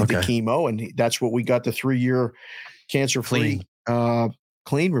and he did the chemo, and that's what we got the 3-year cancer-free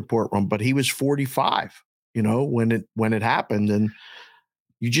clean report from. But he was 45, when it happened, and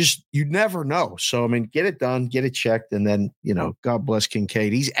you never know. So, I mean, get it done, get it checked. And then, God bless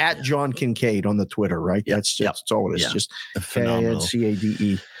Kincade. He's at John Kincade on the Twitter, right? Yep. That's all it is. Just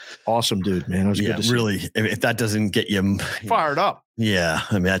Kincade. Awesome dude, man. It was good to see. Really, if that doesn't get you fired up. Yeah.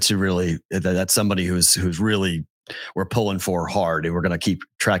 I mean, that's somebody who's really we're pulling for hard, and we're going to keep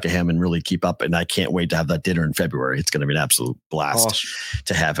track of him and really keep up. And I can't wait to have that dinner in February. It's going to be an absolute blast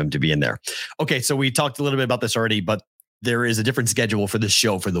to have him to be in there. Okay. So we talked a little bit about this already, but there is a different schedule for this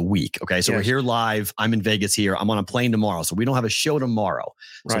show for the week. Okay. So we're here live. I'm in Vegas here. I'm on a plane tomorrow. So we don't have a show tomorrow.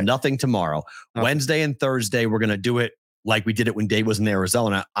 Right. So nothing tomorrow. Okay. Wednesday and Thursday, we're going to do it like we did it when Dave was in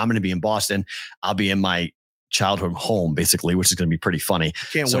Arizona. I'm going to be in Boston. I'll be in my childhood home, basically, which is going to be pretty funny.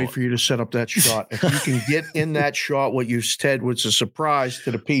 Can't wait for you to set up that shot. If you can get in that shot, what you said was a surprise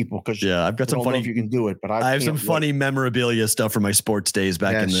to the people. Because I've got some funny. If you can do it, but I have some funny memorabilia stuff from my sports days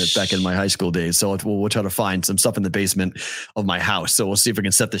back in my high school days. So we'll try to find some stuff in the basement of my house. So we'll see if we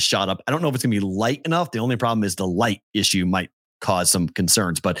can set this shot up. I don't know if it's going to be light enough. The only problem is the light issue might cause some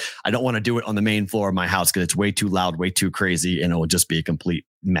concerns, but I don't want to do it on the main floor of my house because it's way too loud, way too crazy, and it will just be a complete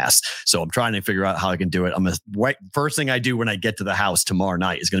mess. So I'm trying to figure out how I can do it. First thing I do when I get to the house tomorrow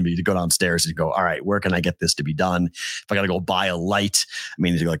night is going to be to go downstairs and go, all right, where can I get this to be done? If I got to go buy a light, I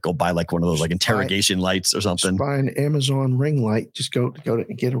mean, go buy like one of those like interrogation lights or something. Just buy an Amazon ring light. Just go to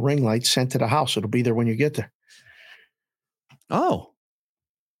get a ring light sent to the house. It'll be there when you get there. Oh,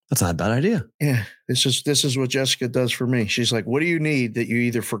 that's not a bad idea. Yeah. This is what Jessica does for me. She's like, what do you need that you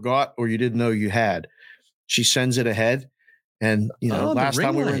either forgot or you didn't know you had? She sends it ahead. And, last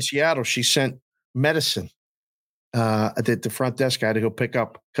time we were in Seattle, she sent medicine at the front desk. I had to go pick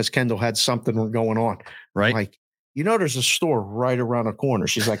up because Kendall had something going on. Right. I'm like, there's a store right around the corner.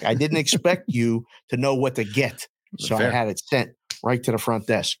 She's like, I didn't expect you to know what to get. So I had it sent right to the front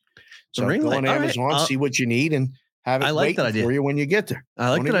desk. So go on Amazon, see what you need, and have it waiting for you when you get there.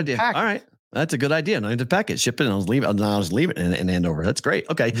 I like that idea. All right. That's a good idea. I need to pack it, ship it, and I'll just leave it in Andover. That's great.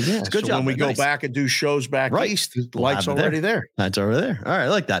 Okay. Yeah. It's good job. When we go back and do shows back east, the light's already there. That's over there. All right. I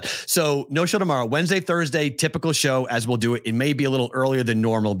like that. So no show tomorrow. Wednesday, Thursday, typical show as we'll do it. It may be a little earlier than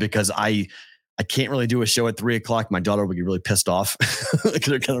normal because I can't really do a show at 3:00. My daughter will get really pissed off because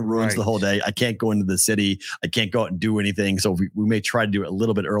it kind of ruins the whole day. I can't go into the city. I can't go out and do anything. So we may try to do it a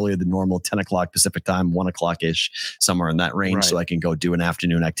little bit earlier than normal, 10:00 Pacific time, 1:00-ish, somewhere in that range. Right. So I can go do an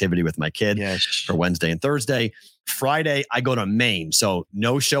afternoon activity with my kid for Wednesday and Thursday. Friday, I go to Maine. So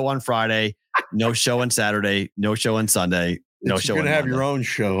no show on Friday, no show on Saturday, no show on Sunday, no show on Monday. You're going to have your own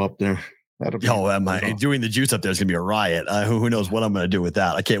show up there. Doing the juice up there is going to be a riot. Who knows what I'm going to do with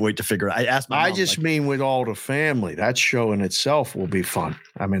that? I can't wait to figure it out. I mean with all the family. That show in itself will be fun.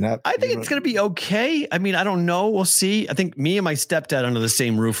 I mean, I think it's going to be okay. I mean, I don't know. We'll see. I think me and my stepdad under the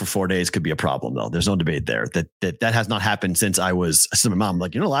same roof for 4 days could be a problem, though. There's no debate there. That has not happened since I was. I said to my mom,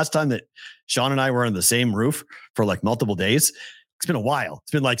 like, last time that Sean and I were on the same roof for like multiple days. It's been a while.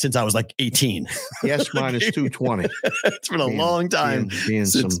 It's been like since I was like 18. Yes, minus 220. It's been a long time. Being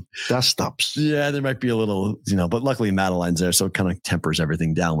some dust ups. Yeah, there might be a little, but luckily Madeline's there, so it kind of tempers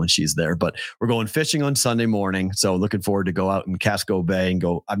everything down when she's there. But we're going fishing on Sunday morning, so looking forward to go out in Casco Bay and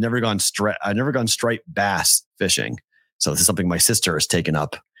go. I've never gone striped bass fishing, so this is something my sister has taken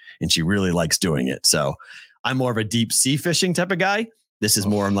up, and she really likes doing it. So I'm more of a deep sea fishing type of guy. This is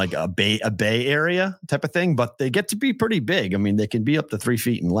more in like a bay area type of thing, but they get to be pretty big. I mean, they can be up to 3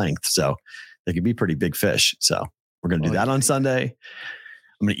 feet in length, so they can be pretty big fish. So we're going to do that on Sunday.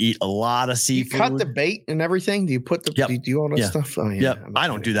 I'm going to eat a lot of seafood. You cut the bait and everything? Do you put do you do all that stuff? Oh, yeah. I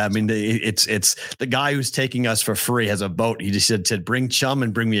don't do that. I mean, it's the guy who's taking us for free has a boat. He just said, bring chum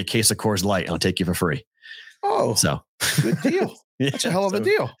and bring me a case of Coors Light. I'll take you for free. Oh, so good deal. That's a hell of a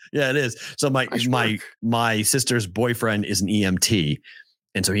deal. Yeah, it is. So my sister's boyfriend is an EMT,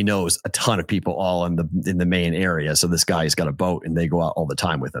 and so he knows a ton of people all in the Maine area. So this guy's got a boat, and they go out all the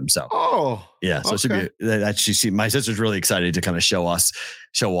time with him. So so it should be that. My sister's really excited to kind of show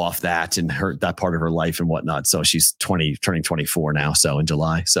off that and that part of her life and whatnot. So she's turning 24 now. So in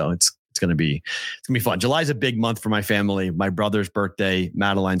July, so it's going to be fun. July's a big month for my family. My brother's birthday,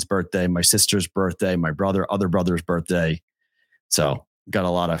 Madeline's birthday, my sister's birthday, my other brother's birthday. So got a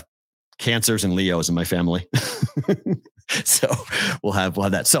lot of Cancers and Leos in my family. So we'll have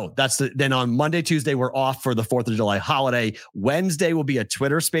that. So then on Monday, Tuesday, we're off for the 4th of July holiday. Wednesday will be a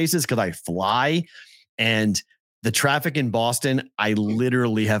Twitter Spaces because I fly, and the traffic in Boston, I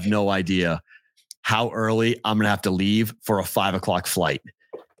literally have no idea how early I'm going to have to leave for a 5:00 flight.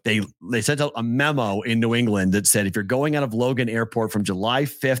 They sent out a memo in New England that said, if you're going out of Logan Airport from July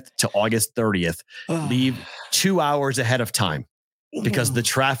 5th to August 30th, leave 2 hours ahead of time because the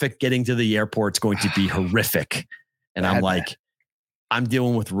traffic getting to the airport is going to be horrific. And I'm like, I'm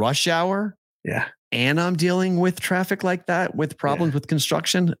dealing with rush hour. Yeah. and I'm dealing with traffic like that, with problems with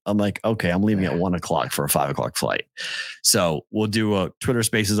construction, I'm like, okay, I'm leaving at 1 o'clock for a 5 o'clock flight. So we'll do a Twitter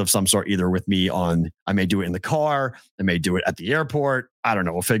Spaces of some sort, either with me I may do it in the car. I may do it at the airport. I don't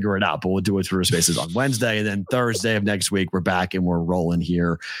know. We'll figure it out, but we'll do a Twitter Spaces on Wednesday. And then Thursday of next week, we're back and we're rolling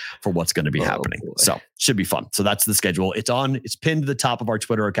here for what's going to be happening. Boy. So should be fun. So that's the schedule. It's pinned to the top of our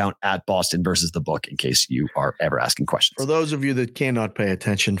Twitter account at Boston versus the Book, in case you are ever asking questions. For those of you that cannot pay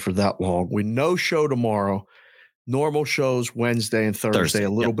attention for that long, we no show tomorrow. Normal shows Wednesday and Thursday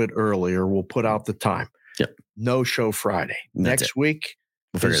a little bit earlier. We'll put out the time. Yep. No show Friday. Next week.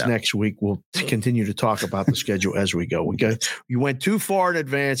 Next week, we'll continue to talk about the schedule as we go. You went too far in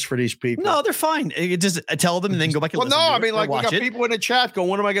advance for these people. No, they're fine. Just tell them and then go back and listen. Well, no, I mean, like we got people in the chat going,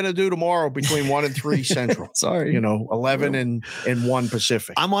 what am I going to do tomorrow between 1 and 3 Central? Sorry. 11 and 1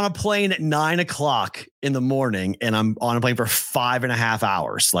 Pacific. I'm on a plane at 9 o'clock in the morning, and I'm on a plane for 5.5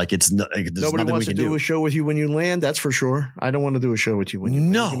 hours. Like nobody wants to do a show with you when you land. That's for sure. I don't want to do a show with you when you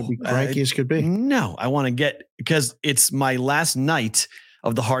land. You're going to be cranky as could be. No, I want to because it's my last night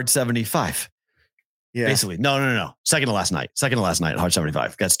of the Hard 75. Yeah. Basically. No. Second to last night at Hard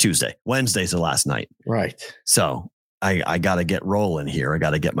 75. That's Tuesday. Wednesday's the last night. Right. So I got to get rolling here. I got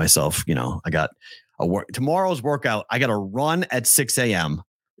to get myself, I got tomorrow's workout. I got to run at 6 a.m.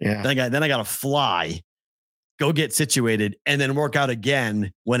 Yeah. Then I got to fly, go get situated, and then work out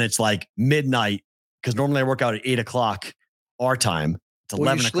again when it's like midnight. Because normally I work out at 8 o'clock our time. It's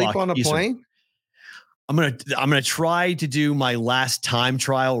 11 o'clock. Sleep on a Eastern. Plane? I'm gonna try to do my last time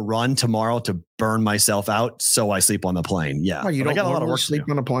trial run tomorrow to burn myself out, so I sleep on the plane. Yeah, you don't normally sleep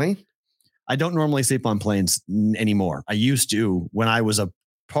on a plane? I don't normally sleep on planes anymore. I used to when I was a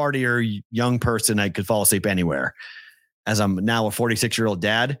partier young person. I could fall asleep anywhere. As I'm now a 46-year-old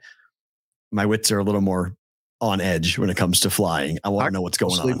dad, my wits are a little more on edge when it comes to flying. I want to know what's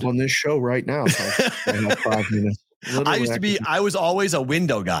going on. Sleep on this show right now. In 5 minutes. I was always a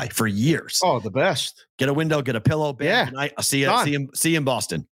window guy for years. Oh, the best. Get a window, get a pillow. Bam, yeah. I'll see you in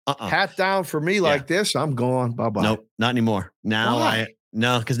Boston. Hat down for me like this. I'm gone. Bye-bye. Nope, not anymore. Now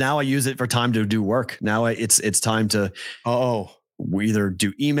because now I use it for time to do work. Now it's time to we either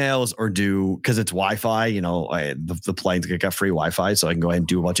do emails or because it's Wi-Fi, the planes got free Wi-Fi, so I can go ahead and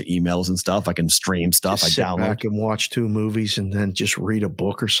do a bunch of emails and stuff. I can stream stuff. Just sit back and watch 2 movies and then just read a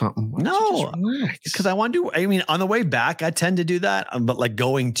book or something. No, because I want to on the way back, I tend to do that. But like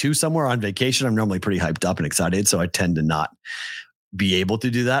going to somewhere on vacation, I'm normally pretty hyped up and excited. So I tend to not be able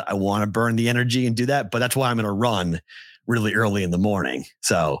to do that. I want to burn the energy and do that. But that's why I'm going to run really early in the morning.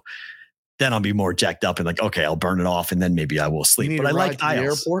 So then I'll be more jacked up and like, okay, I'll burn it off and then maybe I will sleep. But I like the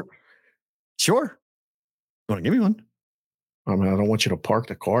airport. Sure. You want to give me one? I mean, I don't want you to park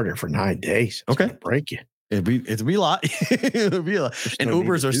the car there for 9 days. It's gonna break you. It'd be a lot. It'd be a lot. And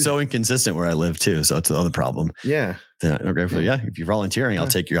Ubers are so inconsistent where I live too. So it's the other problem. Yeah. Okay. Yeah. If you're volunteering, I'll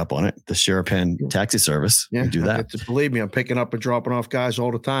take you up on it. The Sherapan taxi service. Yeah. Do that. Believe me, I'm picking up and dropping off guys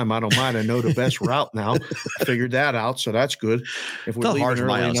all the time. I don't mind. I know the best route now. I figured that out. So that's good. If we're leaving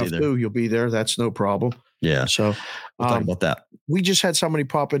early enough too, you'll be there. That's no problem. Yeah. So we'll talk about that. We just had somebody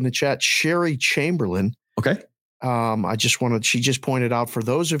pop in the chat, Sherry Chamberlain. Okay. She just pointed out, for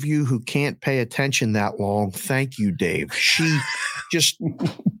those of you who can't pay attention that long, thank you, Dave. She just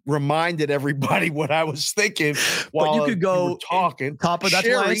reminded everybody what I was thinking while you could go talking. That's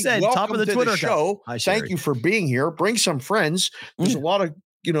why I said top of the Twitter show. Hi, thank you for being here. Bring some friends. There's a lot of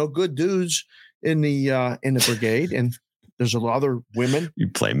good dudes in the brigade, and there's a lot of other women. You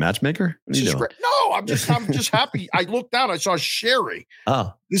play matchmaker? No, I'm just happy. I looked out. I saw Sherry.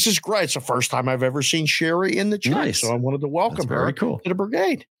 Oh, this is great. It's the first time I've ever seen Sherry in the chat. Nice. So I wanted to welcome her to the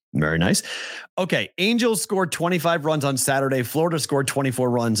brigade. Very nice. Okay. Angels scored 25 runs on Saturday. Florida scored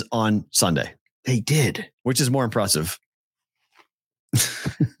 24 runs on Sunday. They did. Which is more impressive?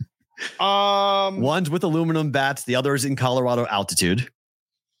 One's with aluminum bats. The other is in Colorado altitude.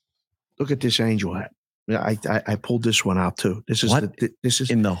 Look at this Angel hat. Yeah, I pulled this one out too. This is this is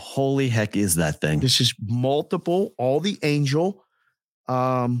in the holy heck is that thing? This is multiple, all the Angel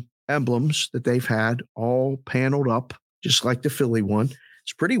emblems that they've had all paneled up, just like the Philly one.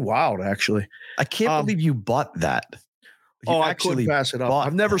 It's pretty wild, actually. I can't believe you bought that. I couldn't pass it up.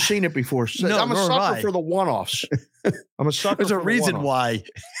 I've never seen it before. So no, I'm a sucker for the one-offs. I'm a sucker. There's a reason why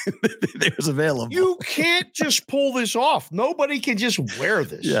it was available. You can't just pull this off. Nobody can just wear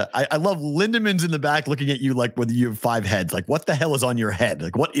this. Yeah, I love Lindeman's in the back looking at you like whether you have 5 heads. Like, what the hell is on your head?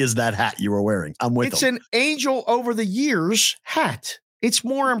 Like, what is that hat you were wearing? I'm with It's an Angel over the years hat. It's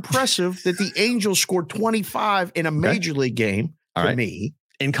more impressive that the Angels scored 25 in a major league game for me.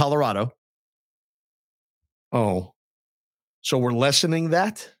 In Colorado. Oh. So we're lessening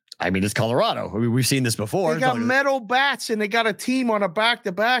that? I mean, it's Colorado. We've seen this before. They got metal bats, and they got a team on a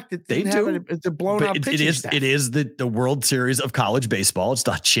back-to-back that they do. It's a blown-out pitching staff. It is the World Series of college baseball. It's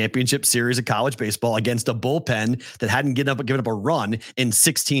the championship series of college baseball against a bullpen that hadn't given up a run in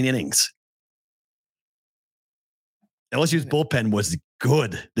 16 innings. LSU's bullpen was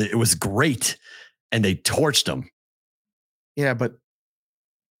good. It was great, and they torched them. Yeah, but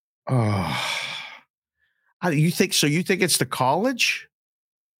you think it's the college?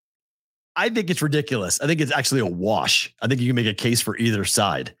 I think it's ridiculous. I think it's actually a wash. I think you can make a case for either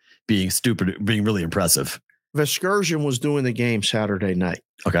side being stupid, being really impressive. Vescursion was doing the game Saturday night.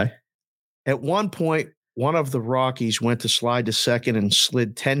 Okay. At one point, one of the Rockies went to slide to second and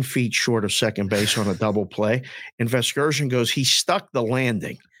slid 10 feet short of second base on a double play. And Vescursion goes, he stuck the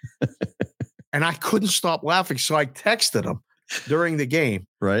landing. And I couldn't stop laughing. So I texted him during the game.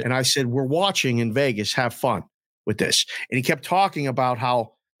 Right. And I said, we're watching in Vegas. Have fun with this. And he kept talking about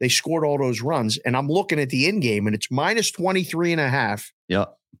how they scored all those runs. And I'm looking at the in game, and it's minus 23.5. Yeah.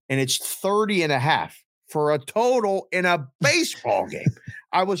 And it's 30.5 for a total in a baseball game.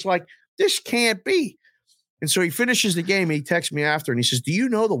 I was like, this can't be. And so he finishes the game. And he texts me after, and he says, do you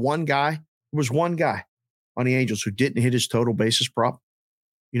know the one guy? There was one guy on the Angels who didn't hit his total bases prop.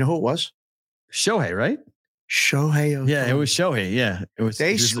 You know who it was? Shohei, right? Shohei Ohtani. Yeah, it was Shohei. Yeah.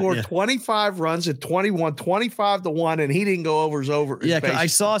 They scored 25 runs at 25-1, and he didn't go over his over. Yeah, I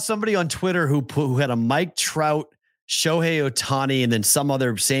saw somebody on Twitter who had a Mike Trout, Shohei Ohtani, and then some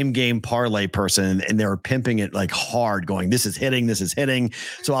other same game parlay person, and they were pimping it like hard, going, this is hitting.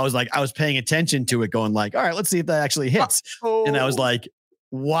 So I was paying attention to it, going like, all right, let's see if that actually hits. And I was like,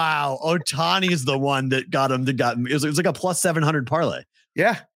 wow, Ohtani is the one that got him. It was like a plus 700 parlay.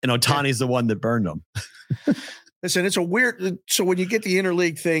 Yeah. And Ohtani's the one that burned them. Listen, it's a weird. So when you get the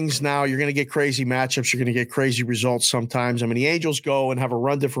interleague things now, you're going to get crazy matchups. You're going to get crazy results sometimes. I mean, the Angels go and have a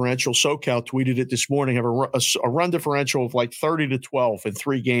run differential. SoCal tweeted it this morning, have a run differential of like 30-12 in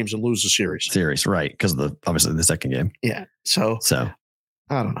 3 games and lose the series. Right. Because of obviously the second game. Yeah. So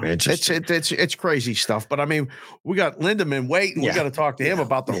I don't know. It's crazy stuff. But I mean, we got Lindeman waiting. Yeah. We got to talk to him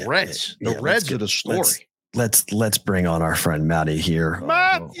about the Reds. The Reds are the story. Let's bring on our friend Matty here.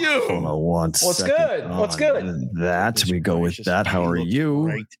 Matthew, hold on one second. What's good? That we go with that. How are you?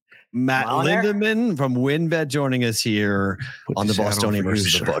 Great. Matt Lindeman from Wynnbet joining us here on the Bostonian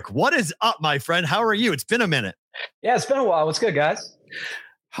versus the book. What is up, my friend? How are you? It's been a minute. Yeah, it's been a while. What's good, guys?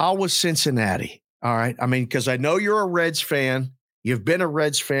 How was Cincinnati? All right. I mean, because I know you're a Reds fan. You've been a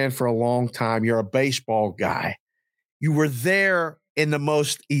Reds fan for a long time. You're a baseball guy. You were there in the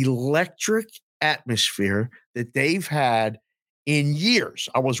most electric atmosphere that they've had in years.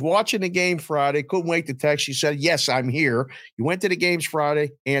 I was watching the game Friday, couldn't wait to text you. Said, yes, I'm here. You went to the games Friday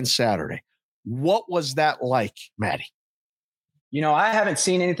and Saturday. What was that like, Matty? You know, I haven't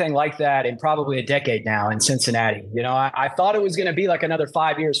seen anything like that in probably a decade now in Cincinnati. You know, I thought it was going to be like another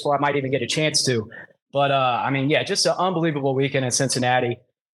 5 years before I might even get a chance to. But, I mean, yeah, just an unbelievable weekend in Cincinnati.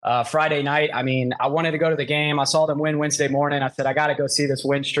 Friday night, I mean, I wanted to go to the game. I saw them win Wednesday morning. I said, I got to go see this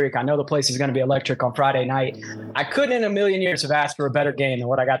win streak. I know the place is going to be electric on Friday night. I couldn't in a million years have asked for a better game than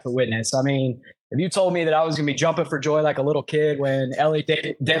what I got to witness. I mean, if you told me that I was going to be jumping for joy like a little kid when Ellie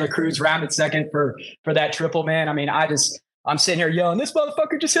De La Cruz rounded second for that triple, man, I mean, I'm sitting here yelling, this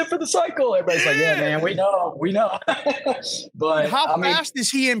motherfucker just hit for the cycle. Everybody's like, yeah, man, we know. But how fast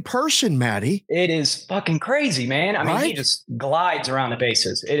is he in person, Matty? It is fucking crazy, man. I mean, he just glides around the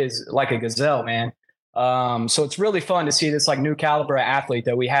bases. It is like a gazelle, man. So it's really fun to see this like new caliber of athlete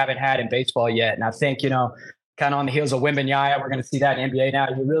that we haven't had in baseball yet. And I think, you know, kind of on the heels of Wembanyama, we're going to see that in NBA now.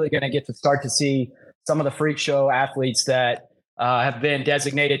 You're really going to get to start to see some of the freak show athletes that have been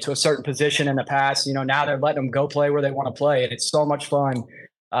designated to a certain position in the past. You know, now they're letting them go play where they want to play. And it's so much fun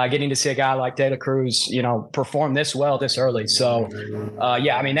getting to see a guy like De La Cruz, you know, perform this well this early. So,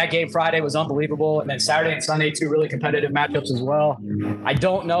 yeah, I mean, that game Friday was unbelievable. And then Saturday and Sunday, 2 really competitive matchups as well. I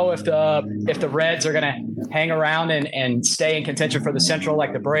don't know if the Reds are going to hang around and stay in contention for the Central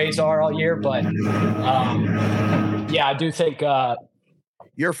like the Braves are all year. But, yeah, I do think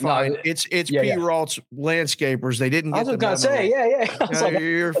you're fine. It's P-Ralt's landscapers. They didn't get I was going to say, yeah. I was like,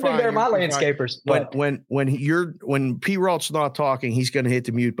 you're fine. They're my landscapers. But when P-Ralt's not talking, he's going to hit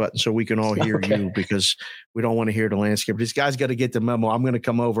the mute button so we can all hear you, because we don't want to hear the landscaper. This guy's got to get the memo. I'm going to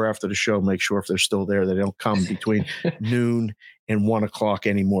come over after the show, make sure if they're still there, they don't come between noon and 1 o'clock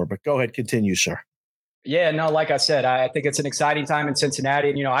anymore. But go ahead, continue, sir. Yeah, no, like I said, I think it's an exciting time in Cincinnati.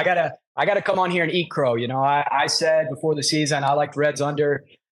 And, you know, I gotta come on here and eat crow. You know, I said before the season, I liked Reds under.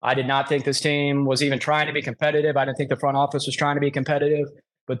 I did not think this team was even trying to be competitive. I didn't think the front office was trying to be competitive,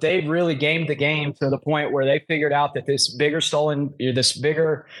 but they've really gamed the game to the point where they figured out that this bigger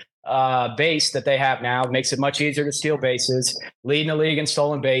base that they have now makes it much easier to steal bases, leading the league in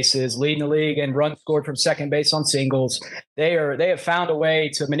stolen bases, leading the league in runs scored from second base on singles. They have found a way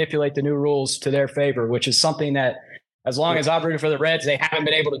to manipulate the new rules to their favor, which is something that, as long as I've rooted for the Reds, they haven't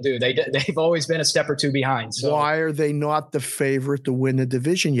been able to do. They've always been a step or two behind. So why are they not the favorite to win the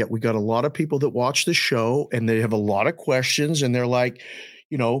division yet? We got a lot of people that watch the show and they have a lot of questions, and they're like,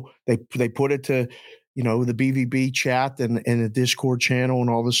 they put it to, the BVB chat and the Discord channel and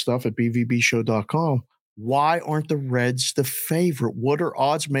all this stuff at bvbshow.com. Why aren't the Reds the favorite? What are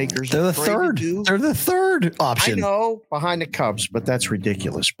odds makers? They're the third. They're the third option. I know, behind the Cubs, but that's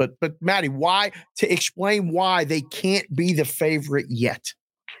ridiculous. But Matty, to explain why they can't be the favorite yet?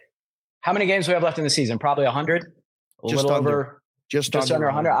 How many games do we have left in the season? Probably 100. Just under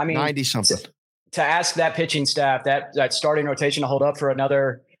 100. I mean, 90 something. To ask that pitching staff, that starting rotation to hold up for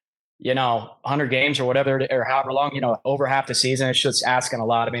another 100 games or whatever, or however long, over half the season, it's just asking a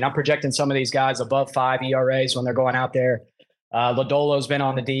lot. I mean, I'm projecting some of these guys above 5 ERAs when they're going out there. Lodolo's been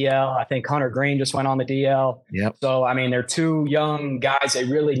on the DL. I think Hunter Green just went on the DL. Yep. So, I mean, they're two young guys they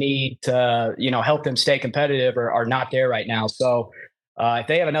really need to, help them stay competitive or are not there right now. So if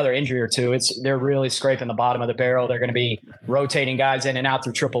they have another injury or two, they're really scraping the bottom of the barrel. They're going to be rotating guys in and out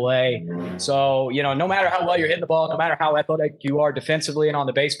through AAA. So, no matter how well you're hitting the ball, no matter how athletic you are defensively and on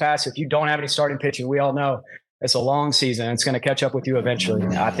the base pass, if you don't have any starting pitching, we all know it's a long season. It's going to catch up with you eventually.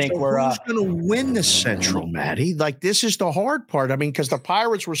 I think who's going to win the Central, Matty? Like, this is the hard part. I mean, because the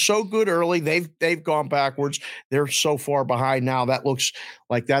Pirates were so good early, they've gone backwards. They're so far behind now. That looks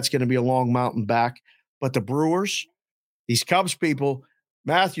like that's going to be a long mountain back. But the Brewers, these Cubs people,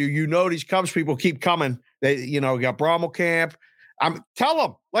 Matthew, these Cubs people keep coming. They, got Brommelkamp. Tell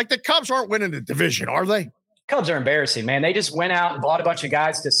them, like, the Cubs aren't winning the division, are they? Cubs are embarrassing, man. They just went out and bought a bunch of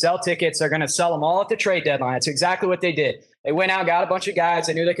guys to sell tickets. They're going to sell them all at the trade deadline. That's exactly what they did. They went out, got a bunch of guys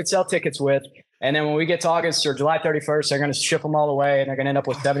they knew they could sell tickets with. And then when we get to August or July 31st, they're going to ship them all away, and they're going to end up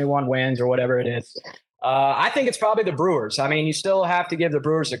with 71 wins or whatever it is. I think it's probably the Brewers. I mean, you still have to give the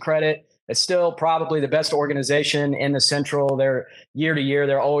Brewers the credit. It's still probably the best organization in the Central. They're year to year,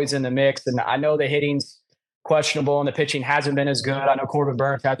 they're always in the mix. And I know the hitting's questionable and the pitching hasn't been as good. I know Corbin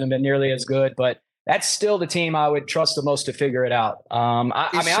Burns hasn't been nearly as good, but that's still the team I would trust the most to figure it out. I'm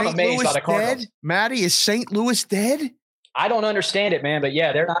amazed by the Cardinals. Matty, is St. Louis dead? I don't understand it, man, but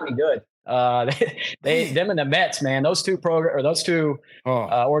yeah, they're not any good. Them and the Mets, man, those two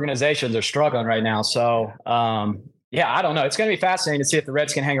organizations are struggling right now. So, yeah, I don't know. It's going to be fascinating to see if the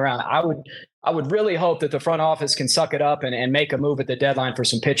Reds can hang around. I would really hope that the front office can suck it up and make a move at the deadline for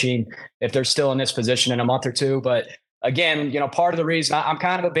some pitching if they're still in this position in a month or two. But again, part of the reason I'm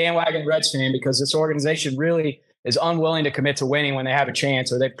kind of a bandwagon Reds fan because this organization really is unwilling to commit to winning when they have a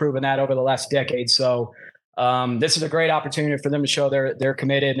chance, or they've proven that over the last decade. So this is a great opportunity for them to show they're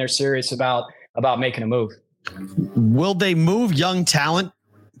committed and they're serious about making a move. Will they move young talent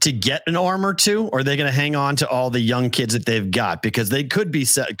to get an arm or two, or are they going to hang on to all the young kids that they've got? Because they could be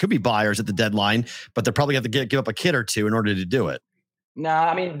buyers at the deadline, but they'll probably have to give up a kid or two in order to do it. Nah,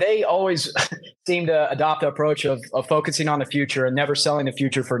 I mean, they always seem to adopt the approach of focusing on the future and never selling the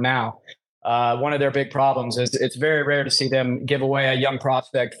future for now. One of their big problems is it's very rare to see them give away a young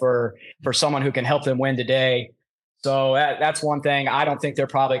prospect for someone who can help them win today. So that's one thing. I don't think they're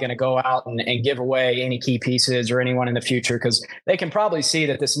probably going to go out and give away any key pieces or anyone in the future, because they can probably see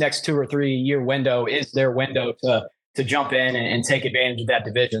that this next 2 or 3 year window is their window to jump in and take advantage of that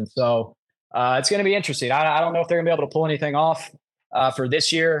division. So it's going to be interesting. I don't know if they're going to be able to pull anything off for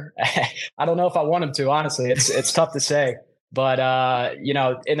this year. I don't know if I want them to, honestly. It's tough to say. But,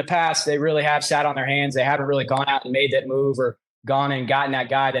 in the past, they really have sat on their hands. They haven't really gone out and made that move or gone and gotten that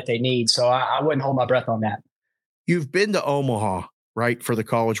guy that they need. So I wouldn't hold my breath on that. You've been to Omaha, right, for the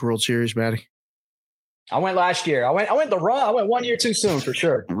College World Series, Matty? I went last year. I went 1 year too soon for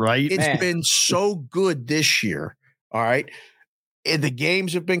sure. Right. It's been so good this year. All right. And the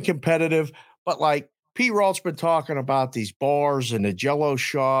games have been competitive, but like P. Ralt's been talking about these bars and the Jello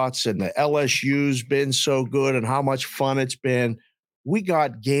shots, and the LSU's been so good and how much fun it's been. We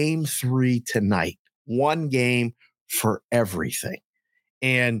got game 3 tonight. One game for everything.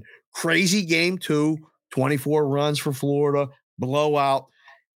 And crazy game 2. 24 runs for Florida, blowout.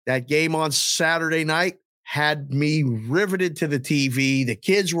 That game on Saturday night had me riveted to the TV. The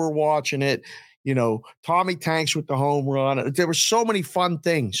kids were watching it. Tommy Tanks with the home run. There were so many fun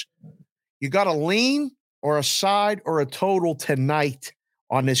things. You got a lean or a side or a total tonight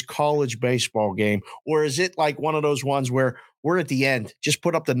on this college baseball game? Or is it like one of those ones where we're at the end, just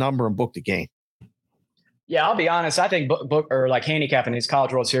put up the number and book the game? Yeah, I'll be honest. I think book or like handicapping these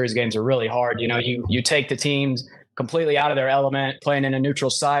College World Series games are really hard. You take the teams completely out of their element, playing in a neutral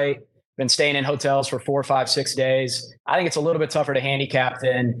site, been staying in hotels for 4, 5, 6 days. I think it's a little bit tougher to handicap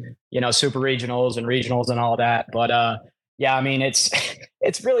than, super regionals and all that. But yeah, I mean, it's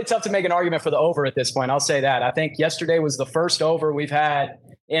really tough to make an argument for the over at this point. I'll say that. I think yesterday was the first over we've had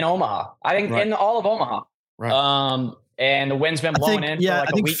in Omaha. I think in all of Omaha. Right. And the wind's been blowing in for like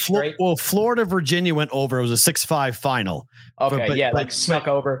a week straight. Well, Florida, Virginia went over. It was a 6-5 final. Okay, but snuck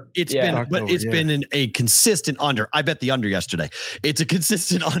over. It's been a consistent under. I bet the under yesterday. It's a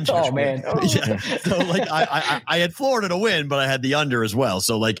consistent under. Oh man. Oh. Yeah. So like I had Florida to win, but I had the under as well.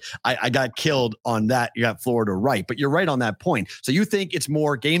 So like I got killed on that. You got Florida right, but you're right on that point. So you think it's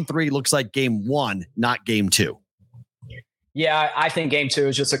more game 3 looks like game 1, not game 2. Yeah, I think game 2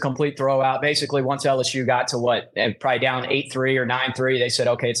 is just a complete throwout. Basically, once LSU got to probably down 8-3 or 9-3, they said,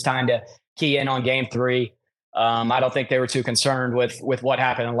 okay, it's time to key in on game 3. I don't think they were too concerned with what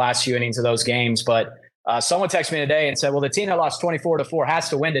happened in the last few innings of those games. But someone texted me today and said, well, the team that lost 24-4 has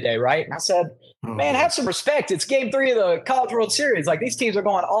to win today, right? And I said, man, have some respect. It's game 3 of the College World Series. Like, these teams are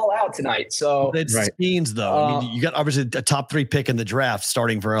going all out tonight. So it's Skeens, though. I mean, you got obviously a top 3 pick in the draft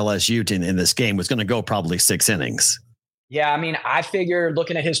starting for LSU in this game was going to go probably 6 innings. Yeah, I mean, I figure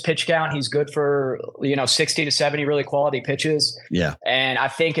looking at his pitch count, he's good for, 60 to 70 really quality pitches. Yeah. And I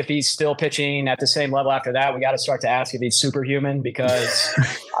think if he's still pitching at the same level after that, we got to start to ask if he's superhuman because,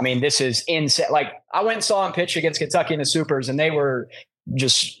 I mean, this is insane. Like, I went and saw him pitch against Kentucky in the Supers, and they were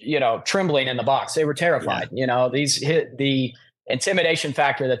just, trembling in the box. They were terrified. Yeah. The intimidation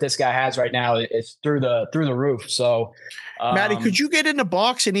factor that this guy has right now is through the roof. So, Matty, could you get in the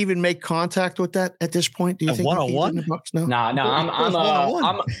box and even make contact with that at this point? Do you think 1-on-1?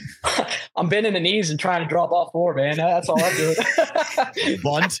 No, I'm bending the knees and trying to drop off 4, man. That's all I'm doing.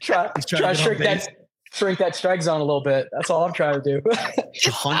 try to shrink that strike zone a little bit. That's all I'm trying to do.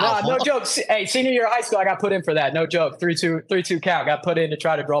 No joke. Hey, senior year of high school, I got put in for that. No joke. 3-2 count. Got put in to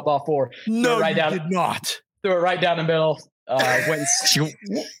try to drop off 4. No, you did not. Threw it right down the middle. Did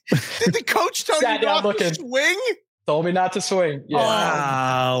the coach tell you not to swing? Told me not to swing. Yeah.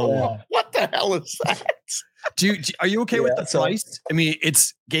 Wow. Yeah. What the hell is that? Are you okay with the price? I mean,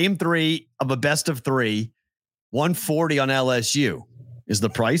 it's game 3 of a best of 3, 140 on LSU. Is the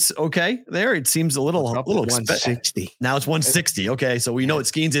price okay there? It seems a little 160. Now it's 160. Okay. So we know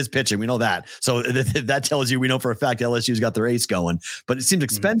Skeens is pitching. We know that. So that tells you, we know for a fact LSU's got their ace going, but it seems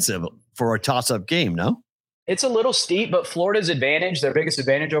expensive for a toss-up game, no? It's a little steep, but Florida's advantage, their biggest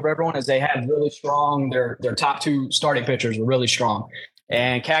advantage over everyone, is they had really strong, their top 2 starting pitchers were really strong.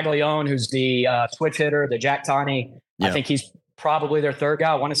 And Caglione, who's the switch hitter, the Jack Tani, I think he's probably their 3rd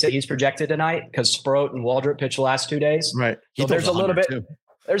guy. I want to say he's projected tonight because Sproat and Waldrop pitched the last 2 days. Right. So there's a little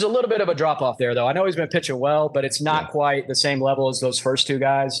bit of a drop off there, though. I know he's been pitching well, but it's not quite the same level as those first 2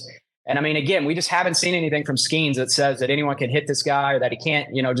 guys. And I mean, again, we just haven't seen anything from Skeens that says that anyone can hit this guy or that he can't,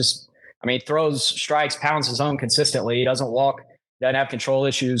 he throws strikes, pounds his own consistently. He doesn't walk, doesn't have control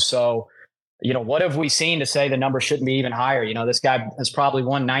issues. So, what have we seen to say the number shouldn't be even higher? This guy has probably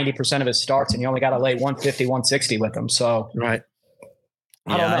won 90% of his starts, and you only got to lay 150, 160 with him. So, right.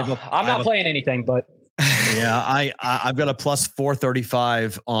 I don't know. I'm not playing anything, but. Yeah, I've got a plus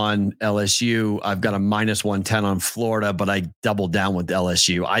 435 on LSU. I've got a minus 110 on Florida, but I doubled down with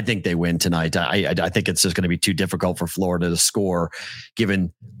LSU. I think they win tonight. I think it's just going to be too difficult for Florida to score,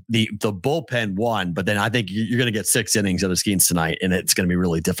 given the bullpen won. But then I think you're going to get 6 innings out of Skeens tonight, and it's going to be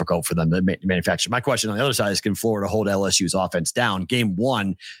really difficult for them to manufacture. My question on the other side is, can Florida hold LSU's offense down? Game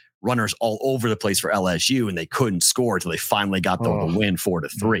 1. Runners all over the place for LSU, and they couldn't score until they finally got the win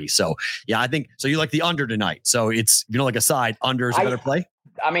 4-3. So yeah, I think so. You like the under tonight. So it's, like a side, under is a better play.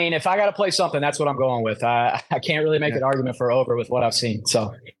 I mean, if I got to play something, that's what I'm going with. I can't really make an argument for over with what I've seen.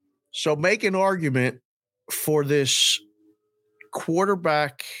 So make an argument for this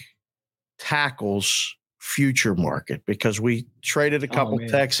quarterback tackles future market, because we traded a couple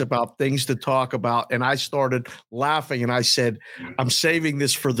texts about things to talk about, and I started laughing and I said, I'm saving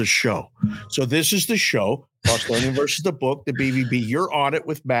this for the show. So this is the show, Boss Learning versus the book, the BVB. You're on it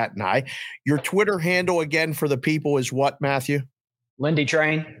with Matt and I. Your Twitter handle again for the people is what, Matthew? Lindy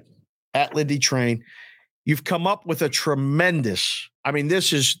Train. At Lindy Train. You've come up with a tremendous,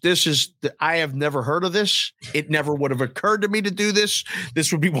 this is, I have never heard of this. It never would have occurred to me to do this.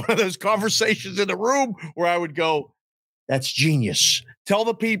 This would be one of those conversations in the room where I would go, that's genius. Tell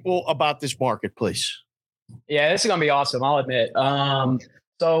the people about this market, please. Yeah, this is going to be awesome. I'll admit.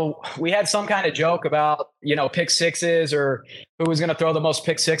 So we had some kind of joke about, pick sixes or who was going to throw the most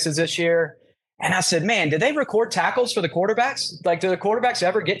pick sixes this year. And I said, man, did they record tackles for the quarterbacks? Like, do the quarterbacks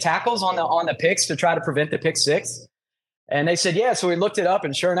ever get tackles on the picks to try to prevent the pick six? And they said, yeah. So we looked it up,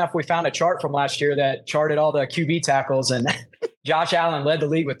 and sure enough, we found a chart from last year that charted all the QB tackles, and Josh Allen led the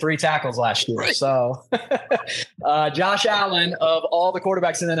league with 3 tackles last year. Right. So Josh Allen, of all the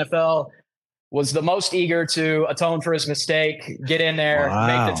quarterbacks in the NFL, was the most eager to atone for his mistake, get in there,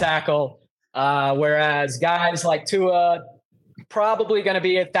 make the tackle. Whereas guys like Tua, probably going to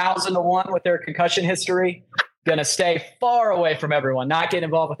be 1,000 to 1 with their concussion history, going to stay far away from everyone, not get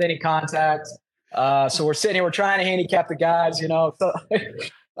involved with any contact. So we're sitting here, we're trying to handicap the guys, So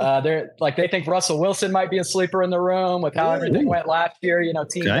they're like, they think Russell Wilson might be a sleeper in the room with how everything went last year,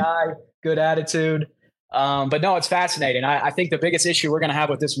 team guy, good attitude. But no, it's fascinating. I think the biggest issue we're going to have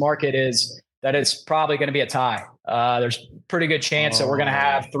with this market is that it's probably going to be a tie. There's pretty good chance that we're going to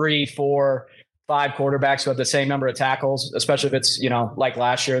have 3, 4, 5 quarterbacks who have the same number of tackles, especially if it's, like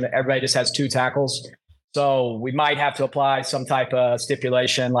last year, everybody just has 2 tackles. So we might have to apply some type of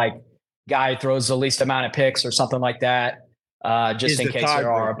stipulation, like guy throws the least amount of picks or something like that, just in case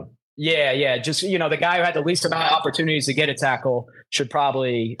there are. Yeah. Just, the guy who had the least amount of opportunities to get a tackle should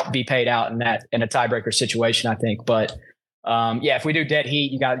probably be paid out in a tiebreaker situation, I think. But if we do dead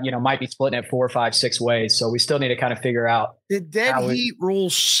heat, you got, might be splitting it 4, 5, 6 ways. So we still need to kind of figure out. The dead heat rule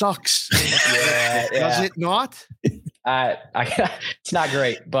sucks. Does it not? It's not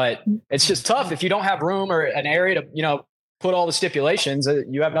great, but it's just tough. If you don't have room or an area to, put all the stipulations,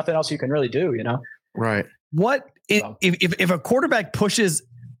 you have nothing else you can really do, Right. What if a quarterback pushes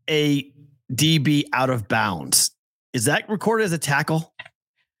a DB out of bounds, is that recorded as a tackle?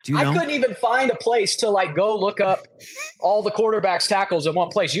 Do you know? I couldn't even find a place to go look up all the quarterbacks' tackles in one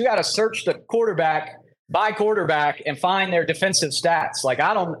place. You got to search the quarterback by quarterback and find their defensive stats.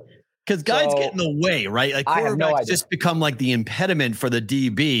 Because guys get in the way, right? Like quarterbacks just become like the impediment for the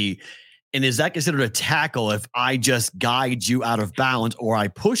DB. And is that considered a tackle if I just guide you out of bounds or I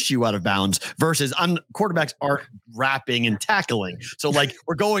push you out of bounds versus quarterbacks aren't wrapping and tackling. So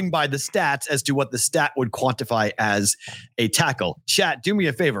we're going by the stats as to what the stat would quantify as a tackle. Chat, do me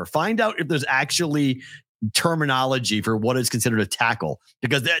a favor. Find out if there's actually terminology for what is considered a tackle,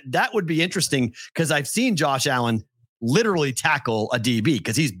 because that would be interesting, because I've seen Josh Allen literally tackle a DB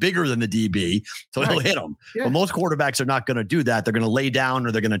because he's bigger than the DB, so he'll hit him. Yeah. But most quarterbacks are not going to do that. They're going to lay down,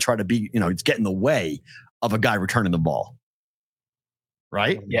 or they're going to try to be, get in the way of a guy returning the ball.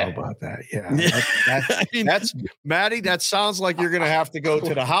 Right? Yeah. About that. Yeah. That's Maddie. That sounds like you're going to have to go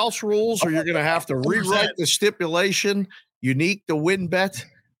to the house rules, or you're going to have to rewrite the stipulation unique to Wynnbet,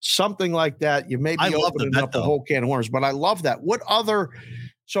 something like that. You may be opening up the whole can of worms, but I love that. What other?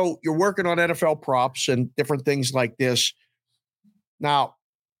 So you're working on NFL props and different things like this. Now,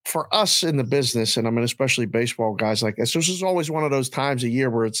 for us in the business, and especially baseball guys like this is always one of those times a year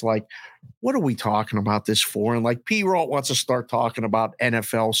where it's like, what are we talking about this for? And P-Roll wants to start talking about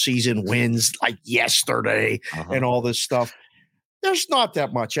NFL season wins like yesterday and all this stuff. There's not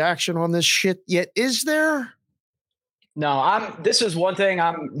that much action on this shit yet, is there? No, this is one thing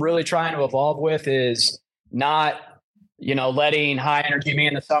I'm really trying to evolve with, is not letting high energy me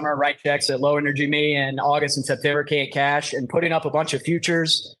in the summer write checks that low energy me in August and September can't cash, and putting up a bunch of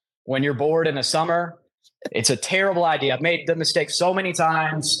futures when you're bored in the summer. It's a terrible idea. I've made the mistake so many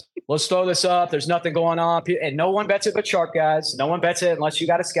times. Let's throw this up. There's nothing going on. And no one bets it but sharp guys. No one bets it unless you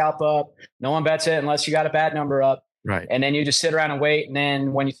got a scalp up. No one bets it unless you got a bad number up. Right. And then you just sit around and wait. And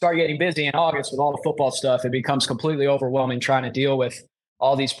then when you start getting busy in August with all the football stuff, it becomes completely overwhelming trying to deal with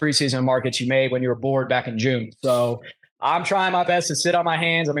all these preseason markets you made when you were bored back in June. So I'm trying my best to sit on my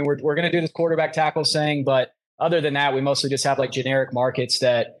hands. We're going to do this quarterback tackle thing, but other than that, we mostly just have generic markets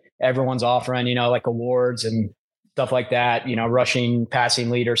that everyone's offering, like awards and stuff like that, rushing,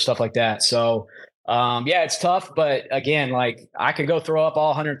 passing leader, stuff like that. So, it's tough, but again, I could go throw up all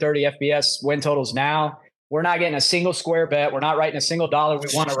 130 FBS win totals now. We're not getting a single square bet. We're not writing a single dollar we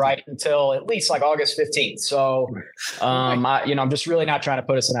want to write until at least August 15th. So, I'm just really not trying to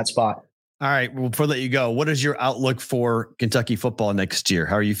put us in that spot. All right. Well, before I let you go, what is your outlook for Kentucky football next year?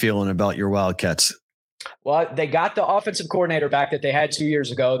 How are you feeling about your Wildcats? Well, they got the offensive coordinator back that they had 2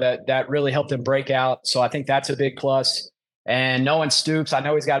 years ago that really helped them break out. So I think that's a big plus. And no one Stoops, I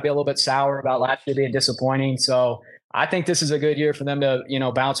know he's got to be a little bit sour about last year being disappointing. So I think this is a good year for them to,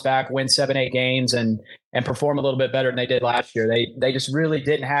 bounce back, win 7-8 games and perform a little bit better than they did last year. They just really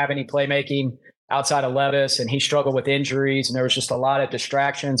didn't have any playmaking outside of Levis, and he struggled with injuries, and there was just a lot of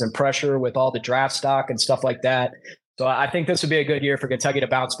distractions and pressure with all the draft stock and stuff like that. So I think this would be a good year for Kentucky to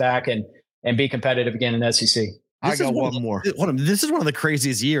bounce back and be competitive again in the SEC. I got one more. This is one of the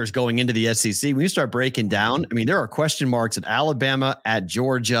craziest years going into the SEC. When you start breaking down, there are question marks at Alabama, at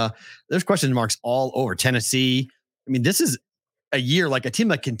Georgia. There's question marks all over Tennessee. This is a year like a team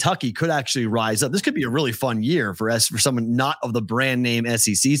like Kentucky could actually rise up. This could be a really fun year for someone not of the brand name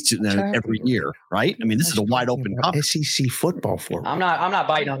SECs every year, right? I mean, this is a wide open SEC football for. I'm not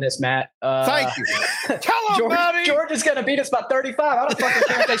biting on this, Matt. Thank you. Tell him, buddy. Georgia's going to beat us by 35. I don't fucking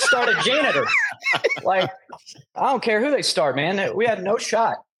care if they start a janitor. Like, I don't care who they start, man. We had no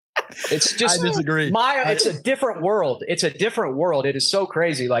shot. It's just, I disagree. It's a different world. It's a different world. It is so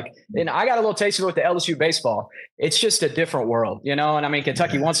crazy. Like, and I got a little taste of it with the LSU baseball. It's just a different world, you know? And I mean,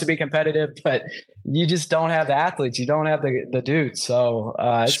 Kentucky wants to be competitive, but you just don't have the athletes. You don't have the dudes. So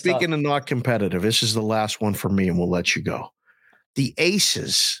speaking of not competitive, this is the last one for me and we'll let you go. The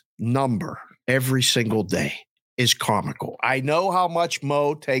Aces number every single day is comical. I know how much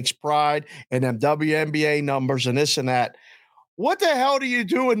Mo takes pride in them WNBA numbers and this and that. What the hell do you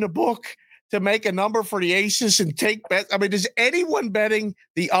do in the book to make a number for the Aces and take bets? I mean, is anyone betting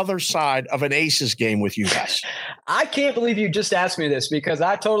the other side of an Aces game with you guys? I can't believe you just asked me this because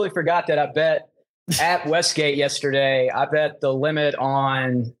I totally forgot that I bet at Westgate yesterday. I bet the limit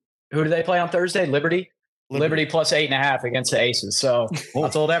on who do they play on Thursday? Liberty plus 8.5 against the Aces. So I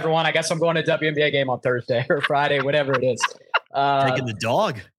told everyone, I guess I'm going to WNBA game on Thursday or Friday, whatever it is. Taking the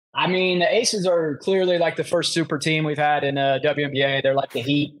dog. I mean, the Aces are clearly like the first super team we've had in WNBA. They're like the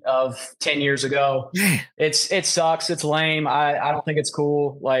Heat of 10 years ago. It sucks. It's lame. I don't think it's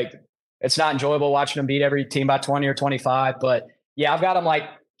cool. Like, it's not enjoyable watching them beat every team by 20 or 25. But yeah, I've got them like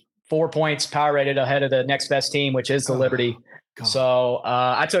 4 points power rated ahead of the next best team, which is the Liberty. God. So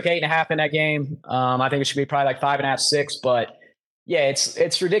I took 8.5 in that game. I think it should be probably like 5.5, 6. But yeah,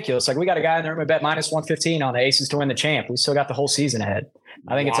 it's ridiculous. Like, we got a guy in there who bet minus 115 on the Aces to win the champ. We still got the whole season ahead.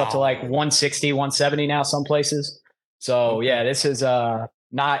 I think it's up to like 160, 170 now, some places. So yeah, this is not,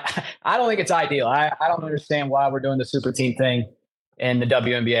 I don't think it's ideal. I don't understand why we're doing the super team thing in the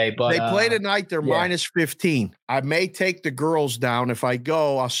WNBA, but they play tonight. They're minus 15. I may take the girls down. If I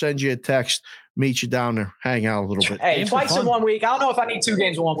go, I'll send you a text, meet you down there, hang out a little bit. Hey, twice in 1 week. I don't know if I need 2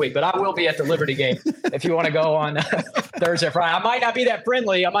 games in 1 week, but I will be at the Liberty game if you want to go on Thursday, Friday. I might not be that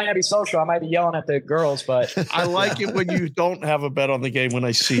friendly. I might not be social. I might be yelling at the girls, but I like it when you don't have a bet on the game when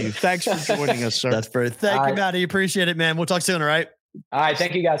I see you. Thanks for joining us, sir. That's perfect. Thank you, Matty. Appreciate it, man. We'll talk soon. All right. All right.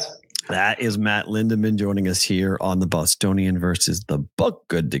 Thank you, guys. That is Matt Lindeman joining us here on the Bostonian versus the Book.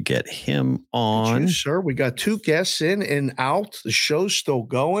 Good to get him on. Sir, we got 2 guests in and out. The show's still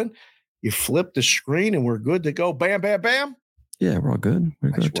going. You flip the screen and we're good to go. Bam, bam, bam. Yeah, we're all good. We're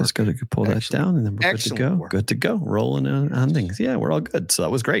good. Just got to pull that down and then we're good to go. Work. Good to go. Rolling on things. Yeah, we're all good. So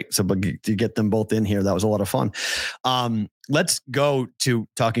that was great. So to get them both in here, that was a lot of fun. Let's go to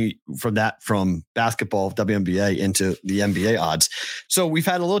talking from basketball, WNBA into the NBA odds. So we've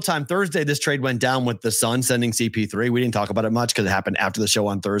had a little time. Thursday, this trade went down with the Suns sending CP3. We didn't talk about it much because it happened after the show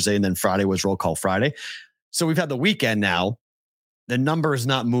on Thursday, and then Friday was roll call Friday. So we've had the weekend now. The number is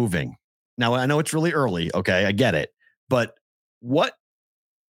not moving. Now, I know it's really early. Okay, I get it. But what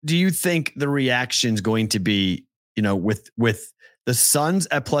do you think the reaction is going to be, with the Suns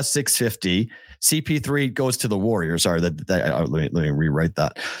at plus 650, CP3 goes to the Warriors. Sorry, let me rewrite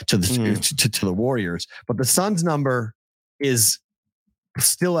that to the Warriors. But the Suns number is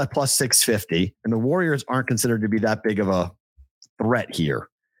still at plus 650, and the Warriors aren't considered to be that big of a threat here.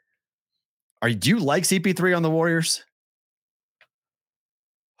 Do you like CP3 on the Warriors?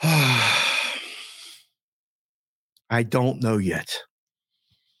 I don't know yet.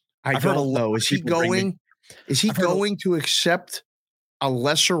 I don't know. Is he going to accept a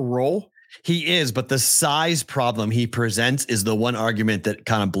lesser role? He is, but the size problem he presents is the one argument that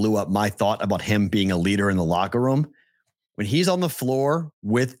kind of blew up my thought about him being a leader in the locker room. When he's on the floor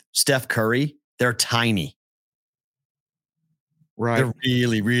with Steph Curry, they're tiny. Right. They're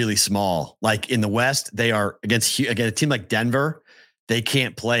really, really small. Like in the West, they are against a team like Denver. They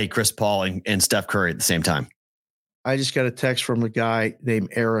can't play Chris Paul and Steph Curry at the same time. I just got a text from a guy named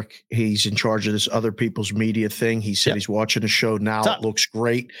Eric. He's in charge of this other people's media thing. He said he's watching the show now. It looks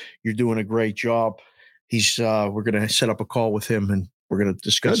great. You're doing a great job. We're going to set up a call with him and we're going to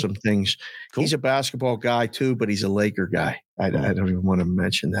discuss some things. Cool. He's a basketball guy too, but he's a Laker guy. I don't even want to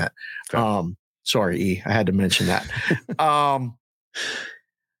mention that. Sorry, E. I had to mention that.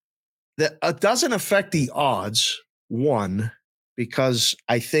 That doesn't affect the odds, one, because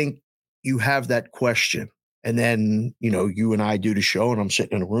I think you have that question. And then, you and I do the show and I'm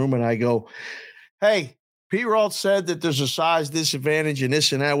sitting in a room and I go, hey, P-Roll said that there's a size disadvantage and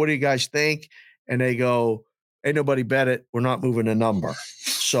this and that. What do you guys think? And they go, ain't nobody bet it. We're not moving the number.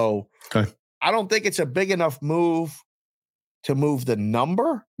 So I don't think it's a big enough move to move the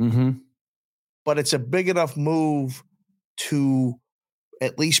number, but it's a big enough move to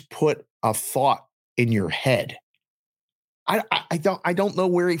at least put a thought in your head. I don't know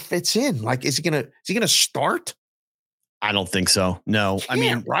where he fits in. Like, is he gonna start? I don't think so. No, I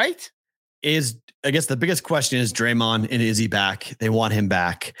mean, right? I guess the biggest question is Draymond, and is he back? They want him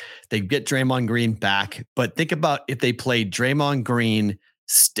back. They get Draymond Green back, but think about if they played Draymond Green,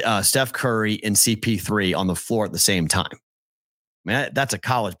 Steph Curry, and CP3 on the floor at the same time. I mean, that's a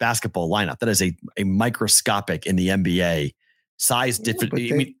college basketball lineup. That is a microscopic in the NBA size difference.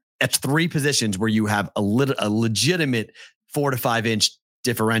 I mean, that's three positions where you have a legitimate 4 to 5 inch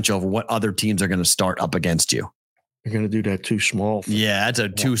differential over what other teams are going to start up against you. You're going to do that too small. Yeah, that's a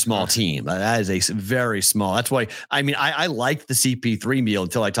too small team. That is a very small. That's why, I mean, I liked the CP3 meal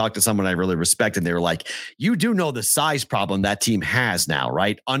until I talked to someone I really respect. And they were like, you do know the size problem that team has now,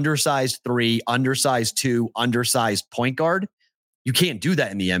 right? Undersized 3, undersized 2, undersized point guard. You can't do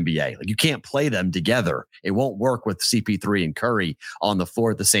that in the NBA. Like, you can't play them together. It won't work with CP3 and Curry on the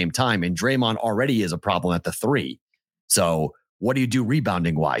floor at the same time. And Draymond already is a problem at the 3. So what do you do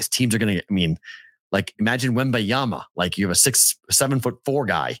rebounding wise? Teams are going to, I mean, like, imagine Wynnbet. Like, you have a 7'4"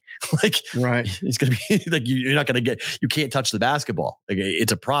 guy. Like, right. It's going to be like, you're not going to you can't touch the basketball. Like,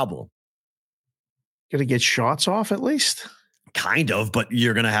 it's a problem. Going to get shots off at least? Kind of, but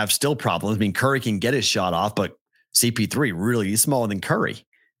you're going to have still problems. I mean, Curry can get his shot off, but CP3 really is smaller than Curry.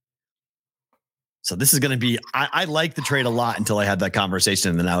 So this is going to be, I like the trade a lot until I had that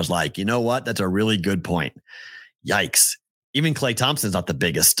conversation. And then I was like, you know what? That's a really good point. Yikes. Even Klay Thompson's not the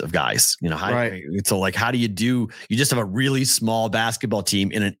biggest of guys, you know. Right. So like, how do you just have a really small basketball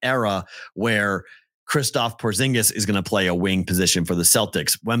team in an era where Kristaps Porzingis is going to play a wing position for the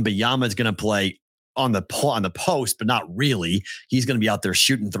Celtics. Wembanyama is going to play on the post, but not really. He's going to be out there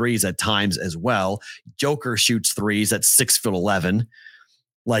shooting threes at times as well. Joker shoots threes at 6'11".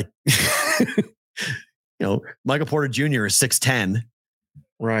 Like, you know, Michael Porter Jr. is 6'10".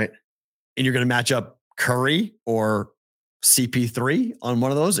 Right. And you're going to match up Curry or CP3 on one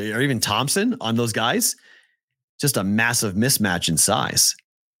of those, or even Thompson on those guys. Just a massive mismatch in size.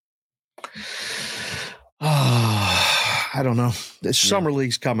 I don't know. The summer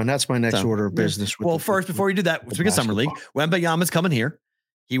league's coming. That's my next order of business. Well, first, before you do that, speaking of summer league, Wembanyama's coming here.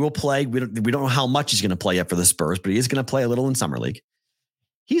 He will play. We don't know how much he's going to play yet for the Spurs, but he is going to play a little in summer league.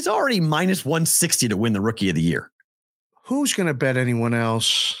 He's already minus 160 to win the Rookie of the Year. Who's going to bet anyone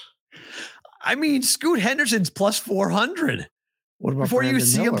else? I mean, Scoot Henderson's plus 400. What about before Brandon you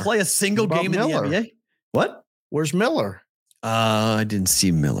see Miller? him play a single game Miller? in the NBA? What? Where's Miller? I didn't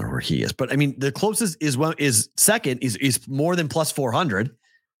see Miller where he is, but I mean, the closest is second is more than plus 400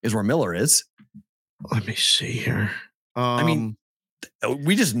 is where Miller is. Let me see here. I mean,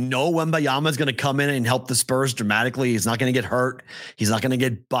 we just know Wembanyama is going to come in and help the Spurs dramatically. He's not going to get hurt. He's not going to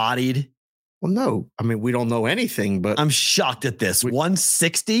get bodied. Well, no, I mean, we don't know anything, but I'm shocked at this.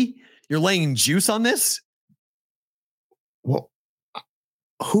 160. You're laying juice on this? Well,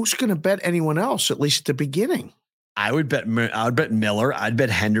 who's going to bet anyone else, at least at the beginning? I would bet Miller. I'd bet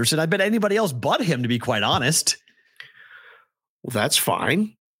Henderson. I'd bet anybody else but him, to be quite honest. Well, that's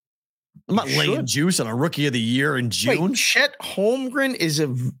fine. I'm not laying juice on a Rookie of the Year in June. Wait, Chet Holmgren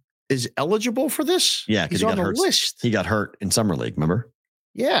is eligible for this? Yeah, he's on the list. He got hurt in summer league. Remember?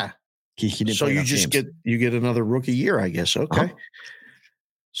 Yeah. He didn't. So you just get another rookie year, I guess. Okay. Uh-huh.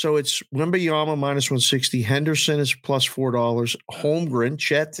 So it's Wembanyama minus 160. Henderson is plus $4. Holmgren,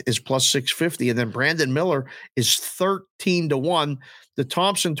 Chet is plus 650. And then Brandon Miller is 13 to 1. The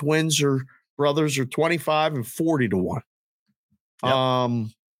Thompson twins brothers are 25 and 40 to 1. Yep.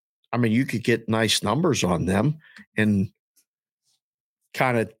 I mean, you could get nice numbers on them and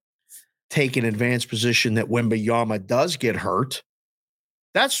kind of take an advanced position that Wembanyama does get hurt.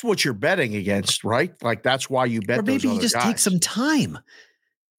 That's what you're betting against, right? Like, that's why you bet. Or maybe he just takes some time.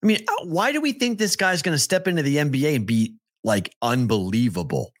 I mean, why do we think this guy's going to step into the NBA and be like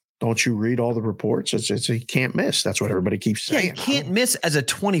unbelievable? Don't you read all the reports? It's he can't miss. That's what everybody keeps saying. Yeah, he can't miss as a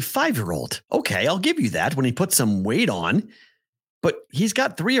 25-year-old. Okay, I'll give you that when he puts some weight on. But he's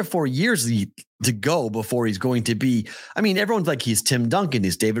got 3 or 4 years to go before he's going to be. I mean, everyone's like, he's Tim Duncan,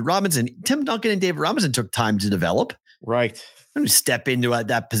 he's David Robinson. Tim Duncan and David Robinson took time to develop. Right. Step into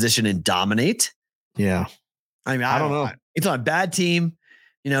that position and dominate. Yeah. I mean, I don't know. It's on a bad team.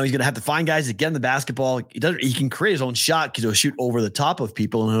 You know, he's going to have to find guys to get him the basketball. He can create his own shot because he'll shoot over the top of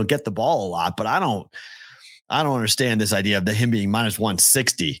people and he'll get the ball a lot. But I don't understand this idea of him being minus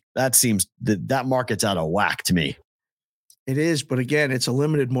 160. That seems that market's out of whack to me. It is. But again, it's a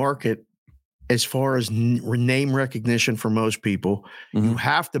limited market as far as name recognition for most people. Mm-hmm. You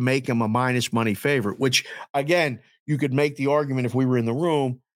have to make him a minus money favorite, which again, you could make the argument if we were in the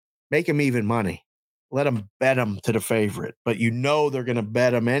room, make him even money. let them bet them to the favorite, but you know they're going to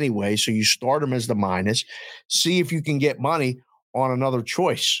bet them anyway. So you start them as the minus, see if you can get money on another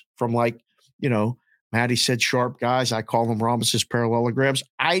choice from Maddie said sharp guys. I call them rhombuses, parallelograms.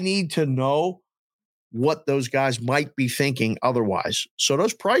 I need to know what those guys might be thinking otherwise. So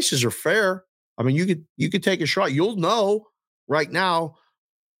those prices are fair. I mean, you could take a shot. You'll know right now.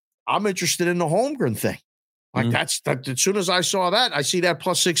 I'm interested in the Holmgren thing. Like that's as soon as I saw that, I see that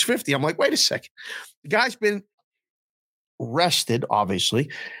plus 650. I'm like, wait a second. The guy's been rested, obviously.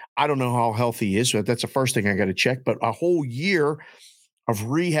 I don't know how healthy he is. So that's the first thing I got to check. But a whole year of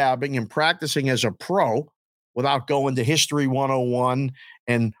rehabbing and practicing as a pro without going to History 101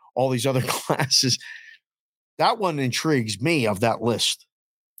 and all these other classes. That one intrigues me of that list.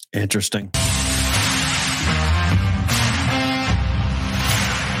 Interesting.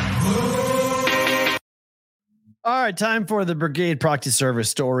 All right, time for the Brigade Proxy Service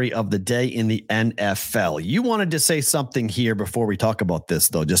story of the day in the NFL. You wanted to say something here before we talk about this,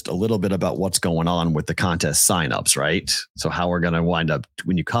 though, just a little bit about what's going on with the contest signups, right? So how we're going to wind up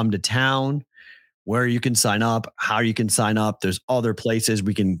when you come to town, where you can sign up, how you can sign up. There's other places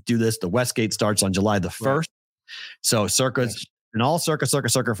we can do this. The Westgate starts on July the 1st. Right. So Circa's and all Circa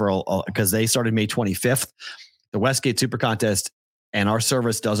for all, because they started May 25th. The Westgate Super Contest and our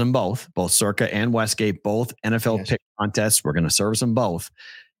service does them both Circa and Westgate, both NFL pick contests. We're going to service them both.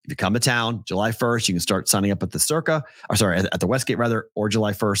 If you come to town, July 1st, you can start signing up at the Circa, at the Westgate rather, or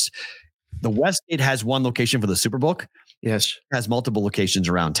July 1st. The Westgate has one location for the Superbook. Yes. It has multiple locations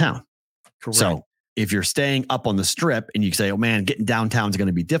around town. Correct. So if you're staying up on the strip and you say, oh man, getting downtown is going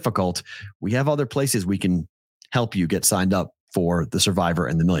to be difficult, we have other places we can help you get signed up for the Survivor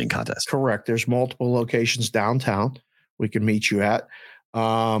and the Million contest. Correct. There's multiple locations downtown we can meet you at.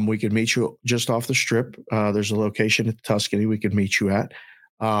 We can meet you just off the strip. There's a location at Tuscany we can meet you at.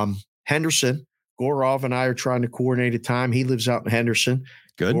 Henderson, Gorov and I are trying to coordinate a time. He lives out in Henderson.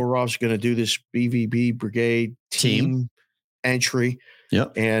 Good. Gorov's going to do this BVB Brigade team entry.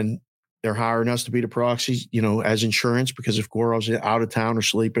 Yep. And they're hiring us to be the proxies, as insurance, because if Gorov's out of town or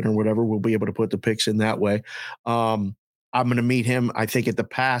sleeping or whatever, we'll be able to put the picks in that way. I'm going to meet him, I think, at the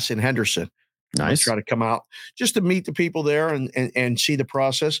Pass in Henderson. Nice. Try to come out just to meet the people there and see the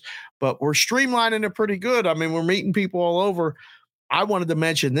process. But we're streamlining it pretty good. I mean, we're meeting people all over. I wanted to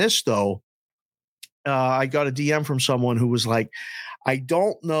mention this, though. I got a DM from someone who was like, I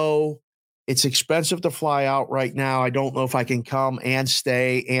don't know. It's expensive to fly out right now. I don't know if I can come and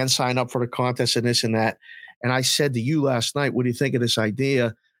stay and sign up for the contest and this and that. And I said to you last night, what do you think of this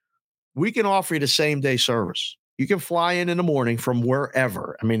idea? We can offer you the same day service. You can fly in the morning from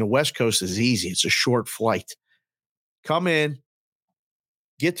wherever. I mean, the West Coast is easy. It's a short flight. Come in,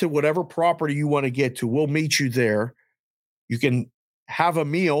 get to whatever property you want to get to. We'll meet you there. You can have a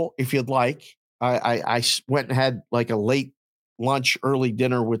meal if you'd like. I went and had like a late lunch, early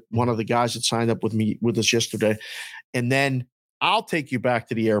dinner with one of the guys that signed up with us yesterday. And then I'll take you back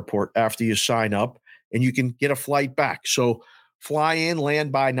to the airport after you sign up and you can get a flight back. So fly in,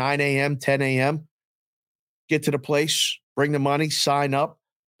 land by 9 a.m., 10 a.m., get to the place, bring the money, sign up,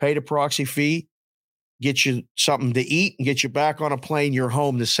 pay the proxy fee, get you something to eat, and get you back on a plane. You're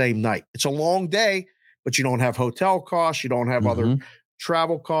home the same night. It's a long day, but you don't have hotel costs. You don't have other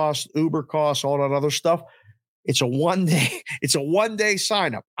travel costs, Uber costs, all that other stuff. It's a one day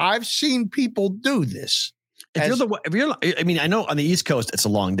sign up. I've seen people do this. I know on the East Coast, it's a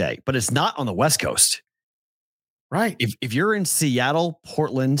long day, but it's not on the West Coast. Right. If you're in Seattle,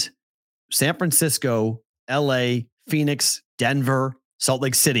 Portland, San Francisco, LA, Phoenix, Denver, Salt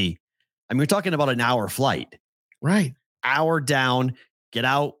Lake City, I mean, we're talking about an hour flight. Right. Hour down, get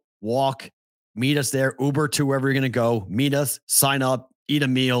out, walk, meet us there, Uber to wherever you're going to go, meet us, sign up, eat a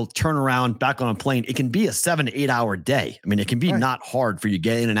meal, turn around, back on a plane. It can be a 7 to 8 hour day. I mean, it can be not hard for you to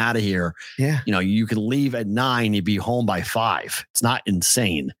get in and out of here. Yeah. You can leave at 9, you'd be home by 5. It's not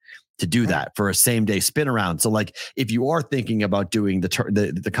insane to do that for a same day spin around. So like if you are thinking about doing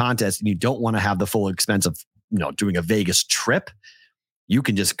the contest and you don't want to have the full expense of, doing a Vegas trip, you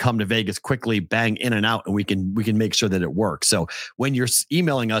can just come to Vegas quickly, bang in and out, and we can make sure that it works. So when you're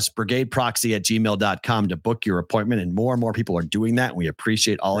emailing us, brigadeproxy@gmail.com to book your appointment, and more people are doing that. And we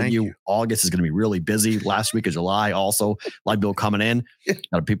appreciate all of you. August is going to be really busy. Last week of July, also, a lot of people coming in. A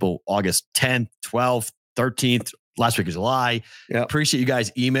lot of people August 10th, 12th, 13th, last week of July. Yep. Appreciate you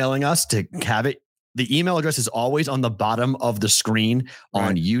guys emailing us to have it. The email address is always on the bottom of the screen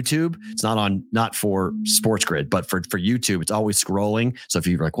on YouTube. It's not for Sports Grid, but for YouTube, it's always scrolling. So if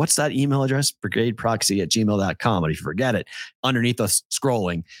you're like, what's that email address? brigadeproxy@gmail.com. But if you forget it, underneath us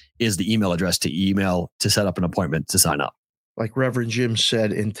scrolling is the email address to email to set up an appointment to sign up. like Reverend Jim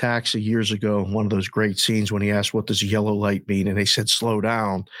said in Taxi years ago, one of those great scenes when he asked, what does yellow light mean? And they said, slow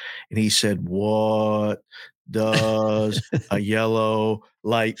down. And he said, what does a yellow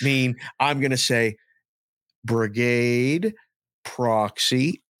light mean? I'm going to say Brigade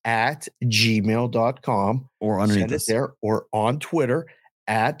Proxy at gmail.com. Or underneath send it there, or on Twitter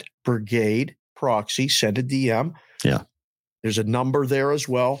at Brigade Proxy. Send a DM. Yeah. There's a number there as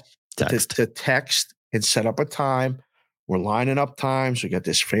well to text and set up a time. We're lining up times. We got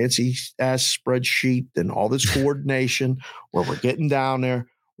this fancy ass spreadsheet and all this coordination where we're getting down there.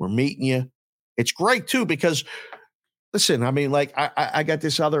 We're meeting you. It's great too, because listen, I mean, like I got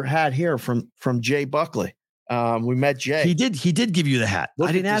this other hat here from Jay Buckley. We met Jay. He did give you the hat.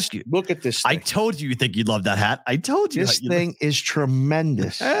 I didn't ask you. Look at this thing. I told you think you'd love that hat. I told you. This thing is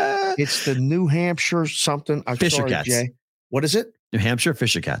tremendous. It's the New Hampshire something. I'm Fisher sorry, Cats. Jay. What is it? New Hampshire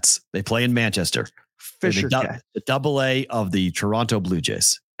Fisher Cats. They play in Manchester. Fisher Cats. The AA of the Toronto Blue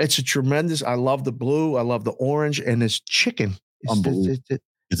Jays. It's a tremendous. I love the blue. I love the orange, and this chicken. Unbelievable.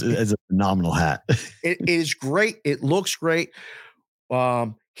 It's a phenomenal hat. It is great. It looks great.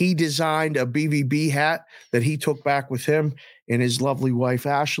 He designed a BVB hat that he took back with him and his lovely wife,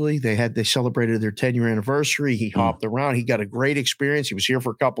 Ashley. They celebrated their 10-year anniversary. He hopped around. He got a great experience. He was here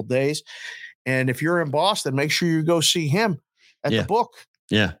for a couple of days. And if you're in Boston, make sure you go see him at the book.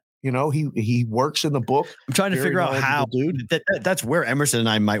 Yeah. You know, he works in the book. I'm trying to figure out how, dude. That's where Emerson and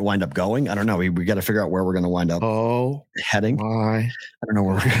I might wind up going. I don't know. We got to figure out where we're going to wind up heading. I don't know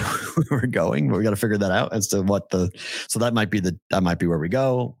where we're going. But we got to figure that out as to so that might be where we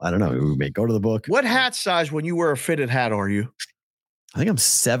go. I don't know. We may go to the book. What hat size when you wear a fitted hat are you? I think I'm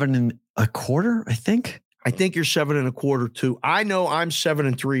 7 1/4. I think you're 7 1/4 too. I know I'm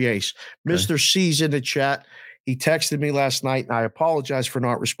 7 3/8. Mr. C's in the chat. He texted me last night, and I apologize for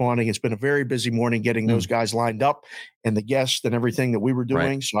not responding. It's been a very busy morning getting those guys lined up and the guests and everything that we were doing.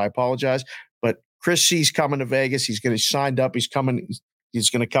 Right. So I apologize. But Chris C's coming to Vegas. He's going to signed up. He's coming.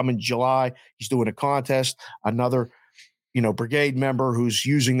 He's going to come in July. He's doing a contest. Another, brigade member who's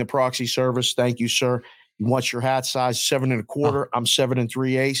using the proxy service. Thank you, sir. He wants your hat size 7 1/4. I'm 7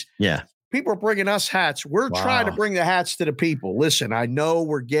 3/8. Yeah. People are bringing us hats. We're trying to bring the hats to the people. Listen, I know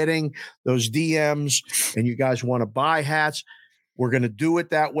we're getting those DMs and you guys want to buy hats. We're going to do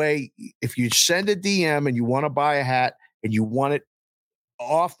it that way. If you send a DM and you want to buy a hat and you want it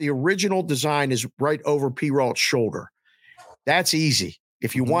off, the original design is right over P-Rolt's shoulder. That's easy.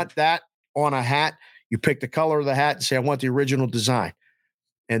 If you want that on a hat, you pick the color of the hat and say, I want the original design.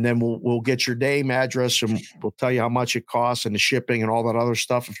 And then we'll get your name, address, and we'll tell you how much it costs and the shipping and all that other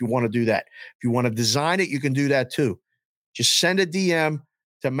stuff if you want to do that. If you want to design it, you can do that too. Just send a DM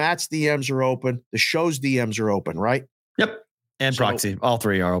to Matt's. DMs are open. The show's DMs are open, right? Yep. And proxy. All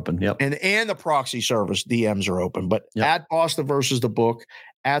three are open. Yep. And the proxy service DMs are open. But at Boston versus the book,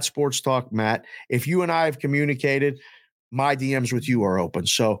 at Sports Talk Matt, if you and I have communicated, my DMs with you are open.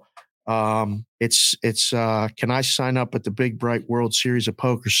 So it's can I sign up at the Big Bright World Series of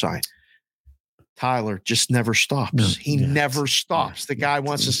Poker sign? Tyler just never stops. He never stops. The guy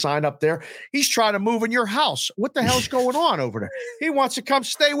wants to sign up there. He's trying to move in your house. What the hell's going on over there? He wants to come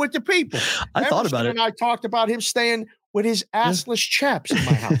stay with the people. I thought about it. And I talked about him staying with his assless chaps in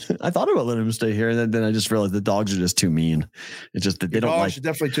my house. I thought about letting him stay here, and then I just realized the dogs are just too mean. It's just that they don't like. Dogs are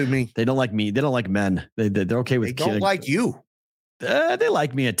definitely too mean. They don't like me. They don't like men. They're okay with. They don't like you. They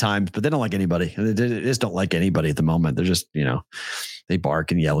like me at times, but they don't like anybody. They just don't like anybody at the moment. They're just, they bark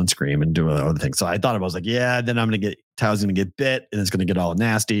and yell and scream and do other things. So I thought I was like, then I'm going to get, Tao's going to get bit and it's going to get all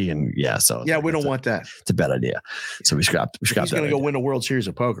nasty. And we don't want that. It's a bad idea. So we scrapped He's going to go win a World Series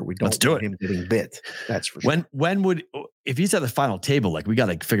of Poker. We don't want him getting bit. That's for sure. If he's at the final table, like we got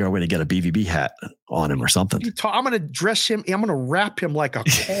to figure out a way to get a BVB hat on him or something. I'm going to dress him. I'm going to wrap him like a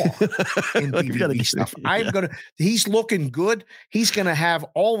car in BVB stuff. He's looking good. He's going to have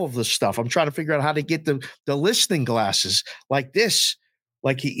all of the stuff. I'm trying to figure out how to get the listening glasses like this.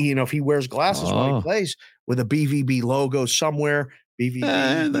 Like if he wears glasses when he plays with a BVB logo somewhere. BVB.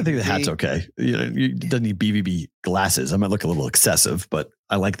 I think the hat's okay. You doesn't need BVB glasses. I might look a little excessive, but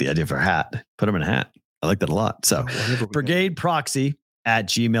I like the idea for a hat. Put him in a hat. I like that a lot. So Brigade Proxy at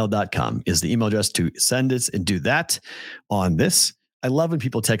gmail.com is the email address to send us and do that on this. I love when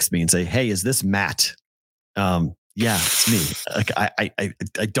people text me and say, hey, is this Matt? Yeah, it's me. Like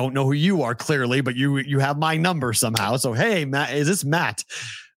I don't know who you are clearly, but you have my number somehow. So, hey, Matt, is this Matt?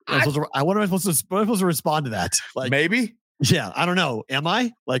 What am I supposed to respond to that? Like maybe. Yeah, I don't know. Am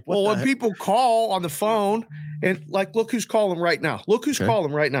I? Like, when people call on the phone and look who's calling right now. Look who's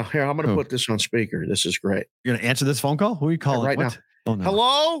calling right now. Here, I'm going to put this on speaker. This is great. You're going to answer this phone call? Who are you calling right now? Oh, no.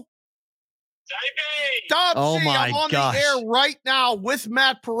 Hello? Dubsy, Oh my I'm on gosh. the air right now with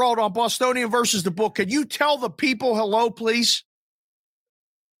Matt Perrault on Bostonian versus the Book. Can you tell the people hello, please?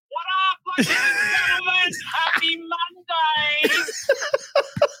 What up, ladies and gentlemen? Happy Monday!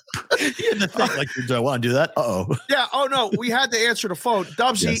 You had to think like, do I want to do that? Uh-oh. Yeah. Oh, no. We had to answer the phone.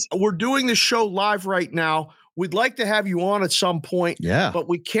 Dubsy, Yes. We're doing the show live right now. We'd like to have you on at some point. Yeah. But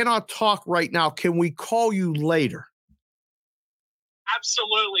we cannot talk right now. Can we call you later?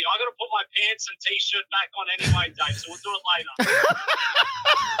 Absolutely. I'm going to put my pants and T-shirt back on anyway, Dave, so we'll do it later.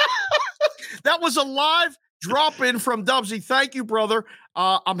 That was a live drop in from Dubsy. Thank you, brother.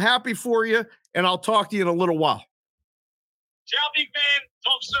 I'm happy for you, and I'll talk to you in a little while. Ciao, big man.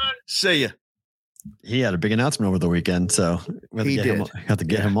 Talk soon. See ya. He had a big announcement over the weekend, so we have to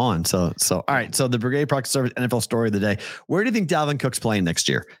get him on. So all right. So the Brigade Proxy Service NFL story of the day. Where do you think Dalvin Cook's playing next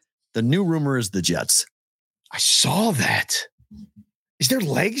year? The new rumor is the Jets. I saw that. Is there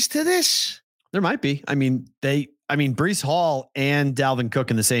legs to this? There might be. I mean, Breece Hall and Dalvin Cook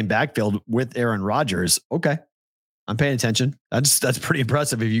in the same backfield with Aaron Rodgers. Okay. I'm paying attention. That's pretty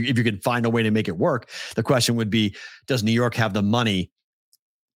impressive if you can find a way to make it work. The question would be, does New York have the money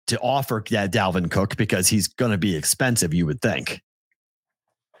to offer that Dalvin Cook, because he's going to be expensive, you would think.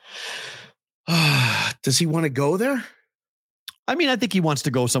 Does he want to go there? I mean, I think he wants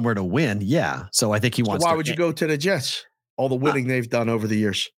to go somewhere to win. Yeah. So I think he wants why would you go to the Jets? All the winning they've done over the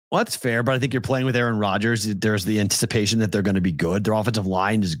years. Well, that's fair, but I think you're playing with Aaron Rodgers. There's the anticipation that they're going to be good. Their offensive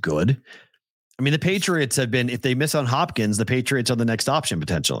line is good. I mean, the Patriots have been, if they miss on Hopkins, the Patriots are the next option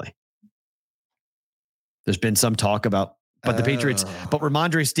potentially. There's been some talk about, but the Patriots, but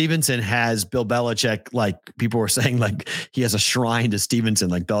Ramondre Stevenson has Bill Belichick, like people were saying, like he has a shrine to Stevenson.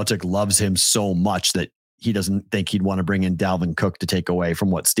 Like Belichick loves him so much that he doesn't think he'd want to bring in Dalvin Cook to take away from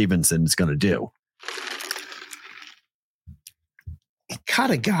what Stevenson's going to do. He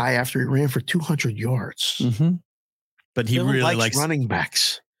caught a guy after he ran for 200 yards. Mm-hmm. But he really likes running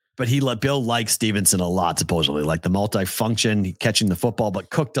backs. But Bill likes Stevenson a lot, supposedly, like the multifunction, catching the football. But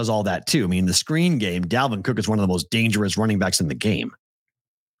Cook does all that too. I mean, the screen game, Dalvin Cook is one of the most dangerous running backs in the game.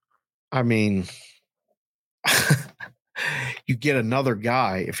 I mean, you get another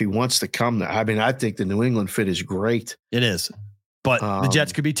guy if he wants to come there. I mean, I think the New England fit is great. It is. But the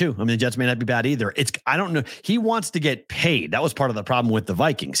Jets could be too. I mean, the Jets may not be bad either. I don't know. He wants to get paid. That was part of the problem with the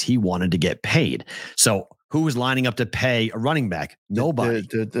Vikings. He wanted to get paid. So who was lining up to pay a running back? Nobody.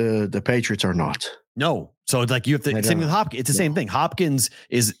 The Patriots are not. No. So it's like you have to, same with Hopkins. It's the same thing. Hopkins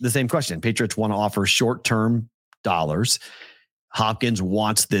is the same question. Patriots want to offer short-term dollars. Hopkins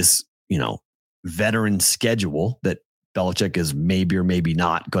wants this, veteran schedule that Belichick is maybe or maybe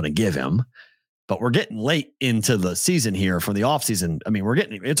not going to give him. But we're getting late into the season here from the offseason. I mean,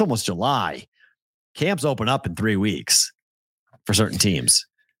 it's almost July. Camps open up in 3 weeks for certain teams.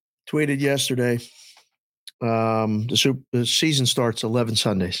 Tweeted yesterday. The season starts 11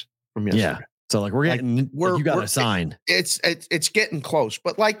 Sundays from yesterday. Yeah. So like you got to sign. It's getting close,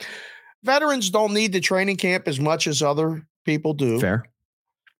 but like veterans don't need the training camp as much as other people do. Fair.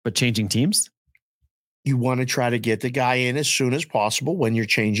 But changing teams? You want to try to get the guy in as soon as possible when you're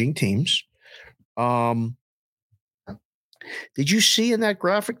changing teams. Did you see in that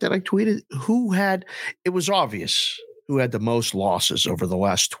graphic that I tweeted it was obvious who had the most losses over the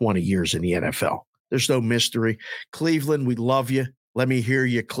last 20 years in the NFL. There's no mystery. Cleveland, we love you. Let me hear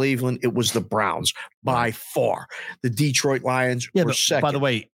you, Cleveland. It was the Browns by far. The Detroit Lions were second. By the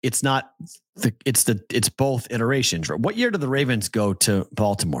way, it's not it's both iterations. What year did the Ravens go to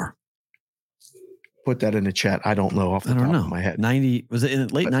Baltimore? Put that in the chat. I don't know off the top of my head. 90 was it in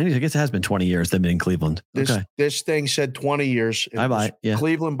the late 90s? I guess it has been 20 years they've been in Cleveland. This thing said 20 years.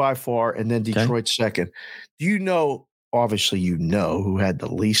 Cleveland by far, and then Detroit second. Do you know? Obviously, who had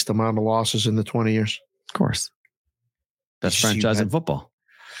the least amount of losses in the 20 years? Of course, best franchise in football.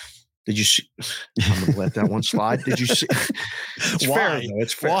 Did you see? I'm going to let that one slide. Did you see? It's fair. Though.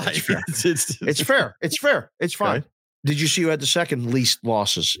 It's fair. Why? It's fair. It's fair. It's fine. Okay. Did you see who had the second least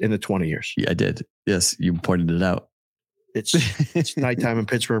losses in the 20 years? Yeah, I did. Yes, you pointed it out. It's nighttime in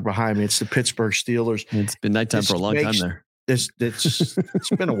Pittsburgh behind me. It's the Pittsburgh Steelers. It's been nighttime for a long time there. It's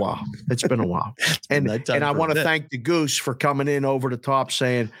been a while. It's been a while. And I want to thank the Goose for coming in over the top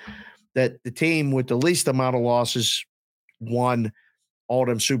saying that the team with the least amount of losses won all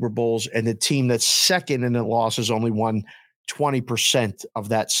them Super Bowls, and the team that's second in the losses only won 20% of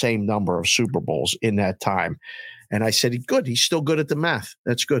that same number of Super Bowls in that time. And I said, he's still good at the math.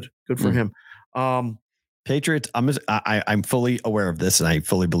 That's good. Good for him. Patriots, I'm fully aware of this, and I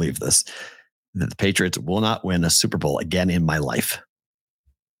fully believe this, that the Patriots will not win a Super Bowl again in my life.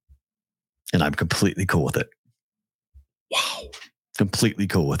 And I'm completely cool with it. Wow. completely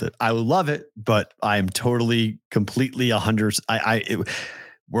cool with it. I love it, but I'm totally, completely 100.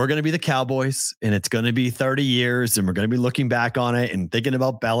 We're going to be the Cowboys, and it's going to be 30 years, and we're going to be looking back on it and thinking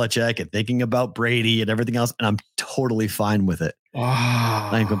about Belichick and thinking about Brady and everything else. And I'm totally fine with it. Wow.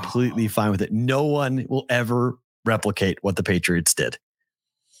 I'm completely fine with it. No one will ever replicate what the Patriots did.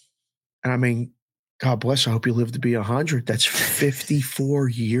 And I mean, God bless. I hope you live to be 100. That's 54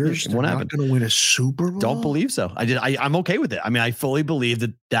 years. They're not going to win a Super Bowl. Don't believe so. I'm okay with it. I mean, I fully believe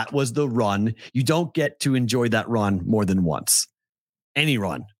that was the run. You don't get to enjoy that run more than once. Any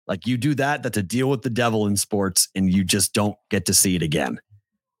run. Like you do that's a deal with the devil in sports, and you just don't get to see it again.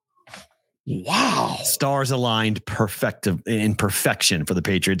 Wow. Stars aligned in perfection for the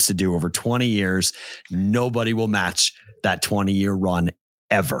Patriots to do over 20 years. Nobody will match that 20-year run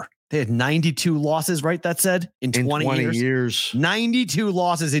ever. They had 92 losses, right? That said, in 20 years. 92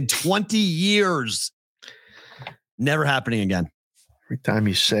 losses in 20 years. Never happening again. Every time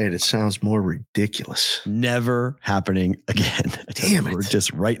you say it, it sounds more ridiculous. Never happening again. Damn it. We're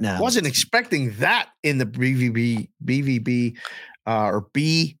just right now. I wasn't expecting that in the BVB or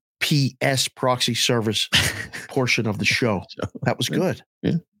BPS proxy service portion of the show. That was good.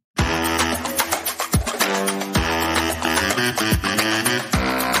 Yeah.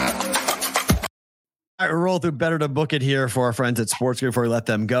 All right, we'll roll through better to book it here for our friends at Sportsgrid before we let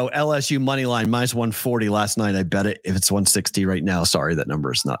them go. LSU money line -140 last night. I bet it if it's 160 right now. Sorry, that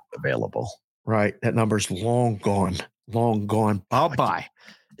number is not available. Right, that number's long gone. Long gone. Bye.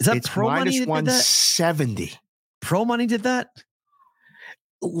 Is that Pro Money that did that? -170. Pro Money did that?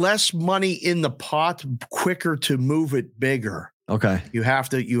 Less money in the pot, quicker to move it bigger. Okay. You have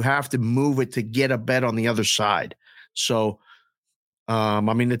to move it to get a bet on the other side. So I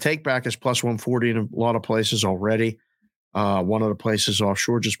mean, the take back is +140 in a lot of places already. One of the places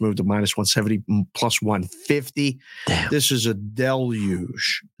offshore just moved to -170, +150. Damn. This is a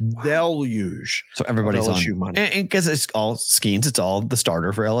deluge. Deluge. So everybody's on LSU money. And because it's all Skeens, it's all the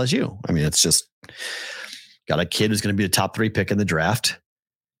starter for LSU. I mean, it's just got a kid who's going to be a top 3 pick in the draft,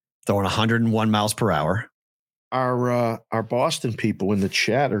 throwing 101 miles per hour. Our Boston people in the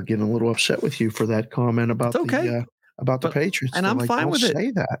chat are getting a little upset with you for that comment about the Patriots. And I'm fine with it. Say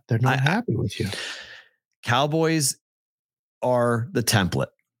that. They're not happy with you. Cowboys are the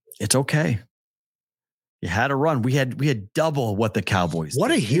template. It's okay. You had a run. We had double what the Cowboys What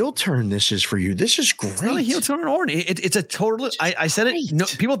did. a heel turn this is for you. This is great. It's not a heel turn or it's a total. I said it. No,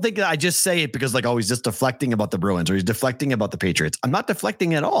 people think that I just say it because he's just deflecting about the Bruins or he's deflecting about the Patriots. I'm not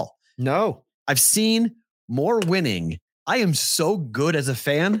deflecting at all. No. I've seen more winning. I am so good as a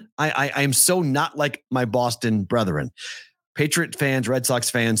fan. I am so not like my Boston brethren. Patriot fans, Red Sox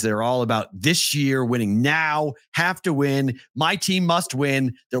fans, they're all about this year winning now, have to win. My team must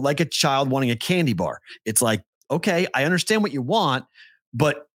win. They're like a child wanting a candy bar. It's like, okay, I understand what you want,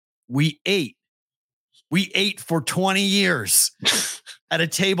 but we ate for 20 years at a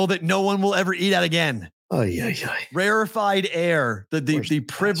table that no one will ever eat at again. Oh, yeah. Rarefied air, the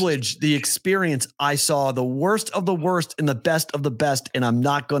privilege, the experience. I saw the worst of the worst and the best of the best, and I'm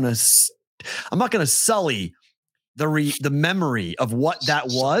not gonna sully the memory of what that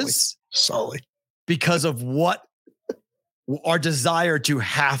was. Sully, because of what our desire to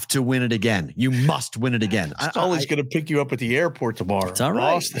have to win it again. You must win it again. Sully's going to pick you up at the airport tomorrow. It's all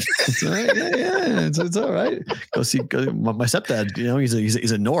right. It's all right. Yeah. It's all right. Go see my stepdad. You know, he's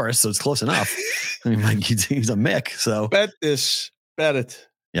a Norris, so it's close enough. I mean, he's a Mick. So bet it.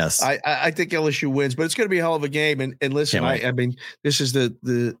 Yes, I think LSU wins, but it's going to be a hell of a game. And listen, I mean, this is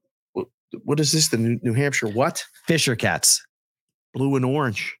the what is this? The New Hampshire what? Fisher Cats, blue and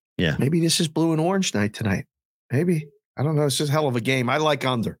orange. Yeah, maybe this is blue and orange night tonight. Maybe. I don't know. It's just a hell of a game. I like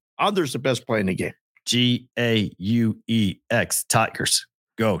under. Under's the best play in the game. GAUEX Tigers.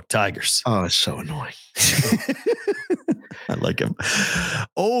 Go Tigers. Oh, it's so annoying. I like him.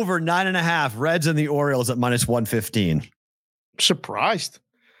 Over 9.5. Reds and the Orioles at -115. Surprised.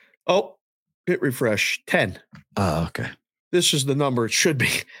 Oh, hit refresh. 10. Oh, okay. This is the number it should be.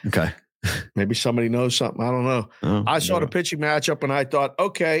 Okay. Maybe somebody knows something. I don't know. I saw the pitching matchup and I thought,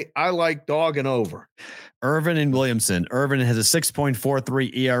 okay, I like dog and over. Irvin and Williamson. Irvin has a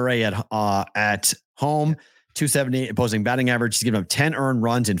 6.43 ERA at home, 278 opposing batting average. He's given up 10 earned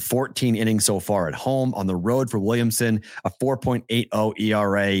runs in 14 innings so far at home. On the road for Williamson, a 4.80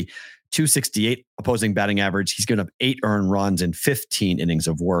 ERA, 268 opposing batting average. He's given up 8 earned runs in 15 innings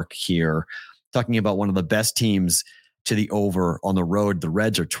of work here. Talking about one of the best teams to the over on the road. The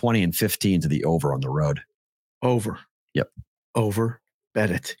Reds are 20-15 to the over on the road. Over. Yep. Over.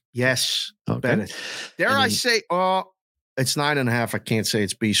 Bet it. Yes. Okay. Bet it. Dare I say, It's 9.5. I can't say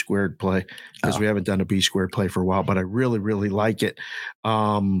it's B squared play because we haven't done a B squared play for a while, but I really, really like it.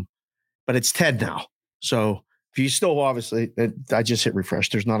 But it's 10 now. So if you still obviously, I just hit refresh.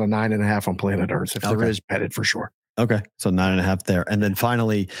 There's not a 9.5 on planet Earth. If there is, bet it for sure. Okay. So 9.5 there. And then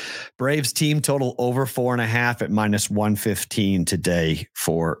finally, Braves team total over 4.5 at -115 today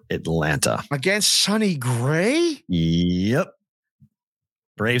for Atlanta. Against Sonny Gray? Yep.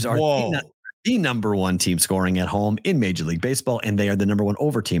 Braves are the number one team scoring at home in Major League Baseball, and they are the number one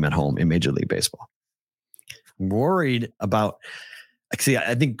over team at home in Major League Baseball. I'm worried about, I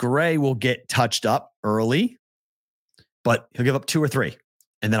think Gray will get touched up early, but he'll give up 2 or 3.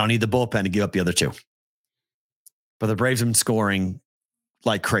 And then I'll need the bullpen to give up the other 2. But the Braves have been scoring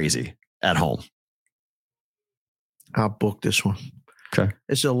like crazy at home. I'll book this one. Okay.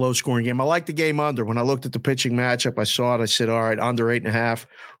 It's a low scoring game. I like the game under. When I looked at the pitching matchup, I saw it. I said, all right, under 8.5.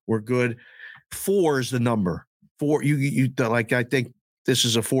 We're good. 4 is the number. 4. You like, I think this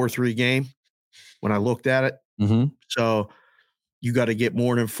is a 4-3 game when I looked at it. Mm-hmm. So you got to get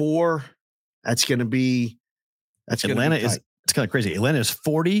more than 4. That's going to be, Atlanta is, it's kind of crazy. Atlanta is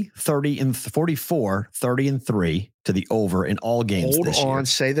 40, 30, and 44, 30, and 3 to the over in all games this year. Hold on.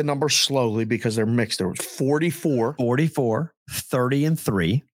 Say the number slowly because they're mixed. There was 44, 30, and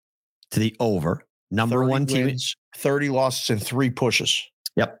 3 to the over. Number one team. Wins, 30 losses, and 3 pushes.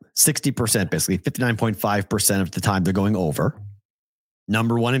 Yep. 60%, basically. 59.5% of the time they're going over.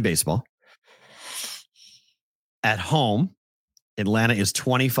 Number one in baseball. At home, Atlanta is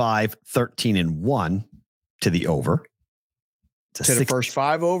 25, 13, and 1 to the over. To the first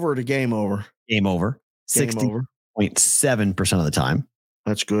 5 over or the game over? Game over. 60.7% of the time.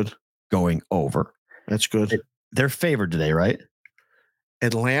 That's good. Going over. That's good. They're favored today, right?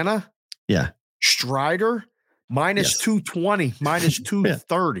 Atlanta? Yeah. Strider? Minus 220, minus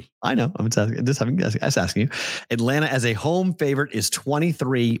 230. I know. I'm just asking you. Atlanta as a home favorite is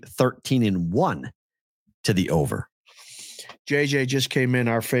 23, 13, and 1 to the over. JJ just came in,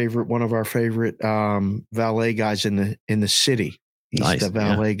 one of our favorite valet guys in the city. He's the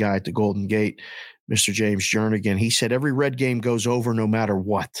valet guy at the Golden Gate, Mr. James Jernigan. He said every red game goes over no matter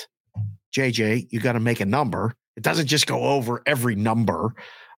what. JJ, you got to make a number. It doesn't just go over every number.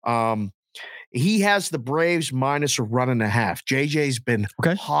 He has the Braves minus a 1.5. JJ's been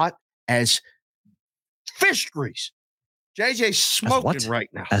hot as fish grease. JJ's smoking right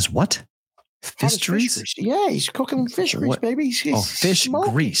now. As what? Fish grease? Yeah, he's cooking fish grease, baby. He's fish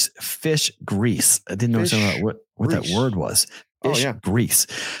smoking. Grease. Fish grease. I didn't know what that word was. Fish grease.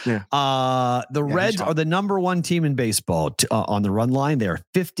 Yeah. The Reds are the number one team in baseball on the run line. They are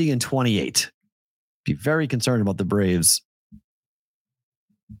 50 and 28. Be very concerned about the Braves.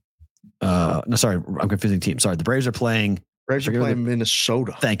 No, sorry, I'm confusing teams. Sorry, the Braves are playing.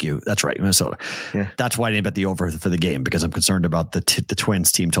 Minnesota. Thank you. That's right, Minnesota. Yeah, that's why I didn't bet the over for the game because I'm concerned about the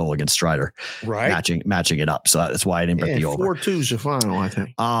Twins team total against Strider. Right, matching it up. So that's why I didn't bet the over. 4-2's the final, I think.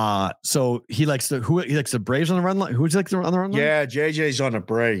 So he likes the Braves on the run line. Who's like on the run line? Yeah, JJ's on the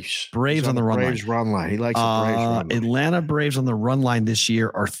Braves. Braves on the run line. Braves run line. He likes the Braves run line. Atlanta Braves on the run line this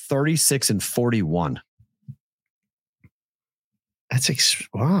year are 36 and 41. That's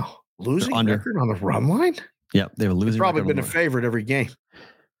wow. Losing record on the run line? Yeah, they were losing. They've probably been a favorite every game.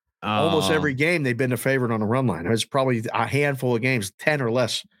 Almost every game they've been a favorite on the run line. It's probably a handful of games, 10 or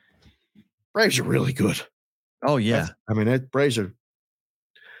less. Braves are really good. Oh yeah, Braves are.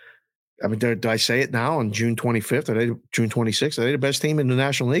 Did I say it now on June 25th? June 26th? Are they the best team in the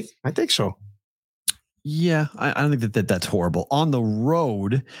National League? I think so. Yeah, I don't think that's horrible. On the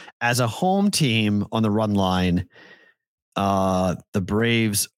road, as a home team on the run line, the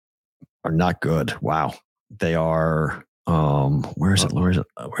Braves are not good. Wow. They are where's Atlanta?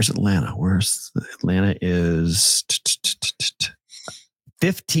 Atlanta is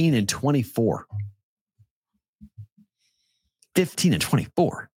 15 and 24. 15 and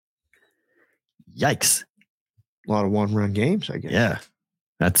 24. Yikes. A lot of one-run games, I guess. Yeah.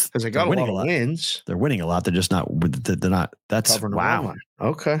 That's because they got a lot of wins. They're winning a lot. They're just not that's covering wow.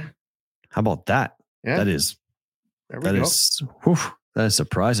 Okay. How about that? Yeah. That is that is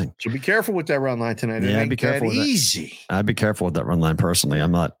surprising. So be careful with that run line tonight. Yeah, be careful with easy. I'd be careful with that run line personally.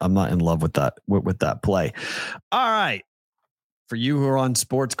 I'm not in love with that play. All right. For you who are on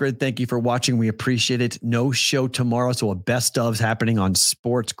Sports Grid, thank you for watching. We appreciate it. No show tomorrow, so a best of's happening on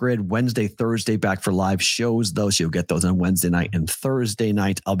Sports Grid Wednesday, Thursday, back for live shows. Those you'll get those on Wednesday night and Thursday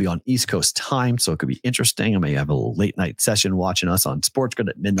night. I'll be on East Coast time, so it could be interesting. I may have a late night session watching us on Sports Grid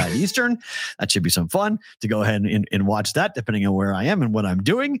at midnight Eastern. That should be some fun to go ahead and watch that, depending on where I am and what I'm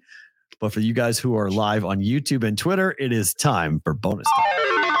doing. But for you guys who are live on YouTube and Twitter, it is time for bonus time.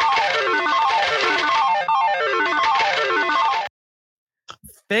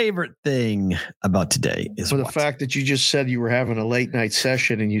 favorite thing about today is the fact that you just said you were having a late night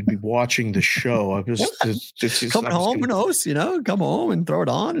session and you'd be watching the show. I was coming home, who knows? Come home and throw it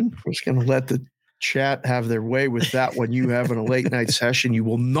on. And I was going to let the chat have their way with that. When you having a late night session, you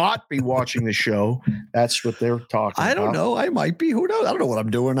will not be watching the show. That's what they're talking about. I don't know. I might be. Who knows? I don't know what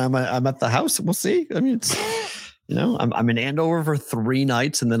I'm doing. I'm at the house. We'll see. I mean, it's, I'm in Andover for 3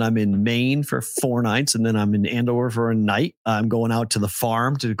 nights, and then I'm in Maine for 4 nights, and then I'm in Andover for a night. I'm going out to the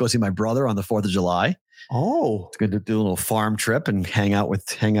farm to go see my brother on the 4th of July. Oh, it's going to do a little farm trip and hang out with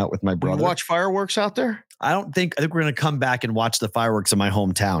my brother. You watch fireworks out there? I think we're going to come back and watch the fireworks in my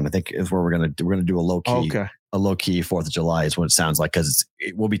hometown. I think is where we're going to do a low key. Okay. A low key 4th of July is what it sounds like, because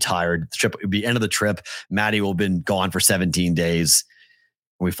we'll be tired. The trip will be end of the trip. Maddie will have been gone for 17 days.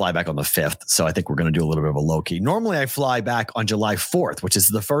 We fly back on the 5th. So I think we're going to do a little bit of a low key. Normally I fly back on July 4th, which is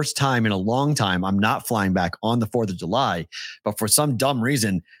the first time in a long time I'm not flying back on the 4th of July. But for some dumb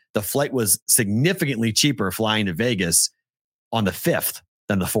reason, the flight was significantly cheaper flying to Vegas on the 5th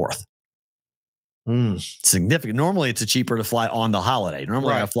than the 4th. Significant. Normally it's cheaper to fly on the holiday.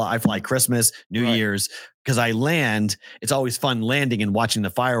 Normally I fly Christmas, New Year's, because I land. It's always fun landing and watching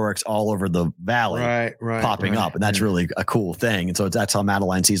the fireworks all over the valley popping up. And that's really a cool thing. And so that's how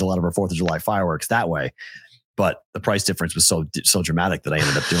Madeline sees a lot of her 4th of July fireworks that way. But the price difference was so dramatic that I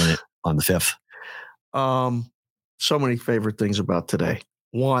ended up doing it on the 5th. So many favorite things about today.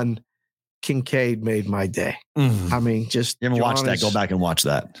 One, Kincade made my day. I mean, just you haven't watched that, go back and watch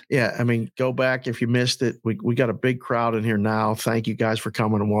that. Yeah, I mean, go back if you missed it. We got a big crowd in here now. Thank you guys for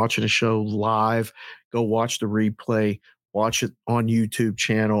coming and watching the show live. Go watch the replay. Watch it on YouTube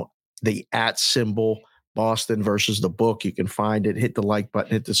channel. The @ Boston versus the book. You can find it. Hit the like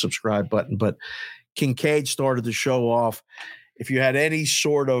button. Hit the subscribe button. But Kincade started the show off. If you had any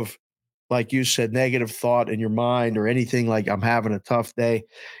sort of, like you said, negative thought in your mind or anything like I'm having a tough day,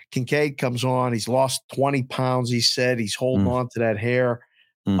 Kincade comes on. He's lost 20 pounds. He said he's holding on to that hair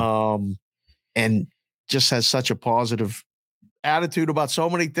and just has such a positive attitude about so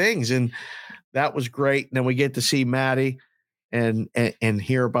many things. And that was great. And then we get to see Maddie and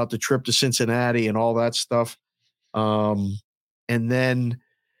hear about the trip to Cincinnati and all that stuff. And then,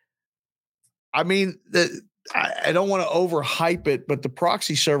 I mean, I don't want to overhype it, but the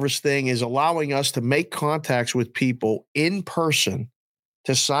proxy service thing is allowing us to make contacts with people in person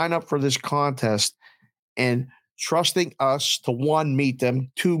to sign up for this contest and trusting us to, 1, meet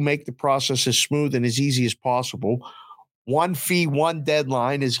them, 2, make the process as smooth and as easy as possible. 1 fee, 1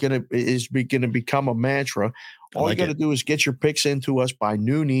 deadline is going to become a mantra. All you got to do is get your picks into us by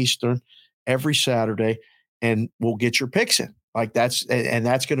noon Eastern every Saturday, and we'll get your picks in. Like that's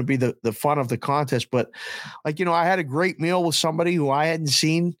going to be the fun of the contest. But I had a great meal with somebody who I hadn't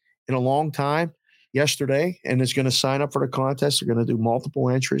seen in a long time yesterday, and is going to sign up for the contest. They're going to do multiple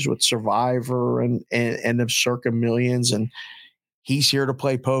entries with Survivor and the Circa Millions. And he's here to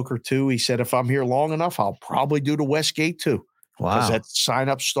play poker too. He said, if I'm here long enough, I'll probably do the Westgate too. Wow. Because that sign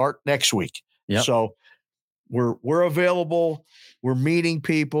up start next week. Yep. So we're available. We're meeting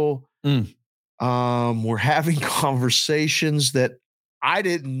people. We're having conversations that I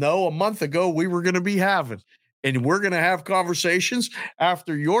didn't know a month ago we were going to be having. And we're going to have conversations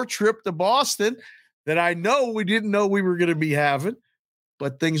after your trip to Boston that I know we didn't know we were going to be having,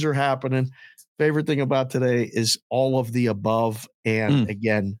 but things are happening. Favorite thing about today is all of the above. And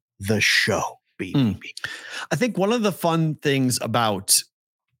again, the show. I think one of the fun things about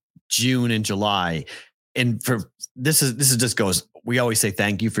June and July, and for this is just goes, we always say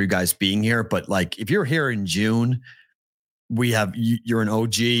thank you for you guys being here, but like if you're here in June, you're an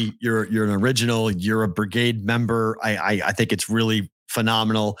OG, you're an original, you're a brigade member. I think it's really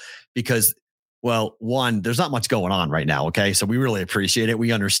phenomenal because, well, 1, there's not much going on right now. Okay. So we really appreciate it.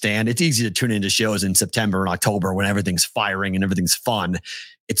 We understand it's easy to tune into shows in September and October when everything's firing and everything's fun.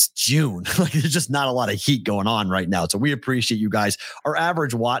 It's June. Like there's just not a lot of heat going on right now. So we appreciate you guys. Our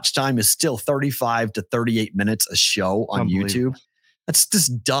average watch time is still 35 to 38 minutes a show on YouTube. That's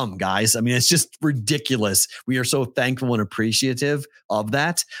just dumb, guys. I mean, it's just ridiculous. We are so thankful and appreciative of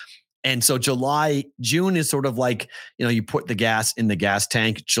that. And so June is sort of like, you put the gas in the gas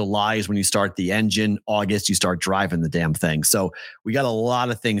tank. July is when you start the engine. August, you start driving the damn thing. So we got a lot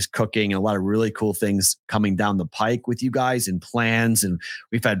of things cooking and a lot of really cool things coming down the pike with you guys and plans. And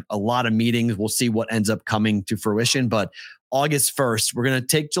we've had a lot of meetings. We'll see what ends up coming to fruition. But August 1st, we're going to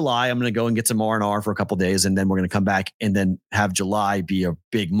take July. I'm going to go and get some R&R for a couple of days, and then we're going to come back and then have July be a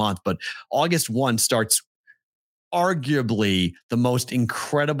big month. But August 1 starts arguably the most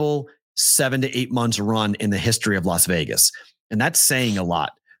incredible 7 to 8 months run in the history of Las Vegas. And that's saying a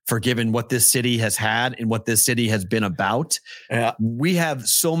lot forgiven what this city has had and what this city has been about. Yeah. We have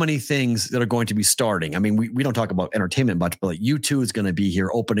so many things that are going to be starting. I mean, we don't talk about entertainment much, but like U2 is going to be here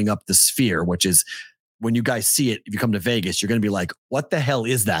opening up the Sphere, which is when you guys see it, if you come to Vegas, you're going to be like, what the hell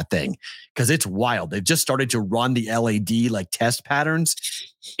is that thing? Because it's wild. They've just started to run the LED like test patterns.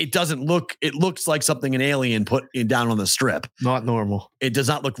 It looks like something an alien put down on the strip. Not normal. It does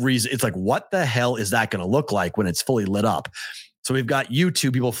not look reason. It's like, what the hell is that going to look like when it's fully lit up? So we've got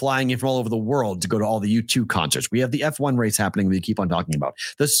U2 people flying in from all over the world to go to all the U2 concerts. We have the F1 race happening that we keep on talking about.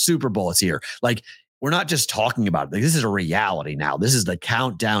 The Super Bowl is here. Like, we're not just talking about it. Like, this is a reality now. This is the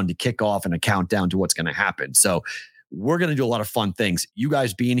countdown to kick off and a countdown to what's going to happen. So we're going to do a lot of fun things. You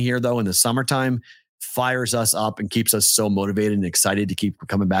guys being here, though, in the summertime fires us up and keeps us so motivated and excited to keep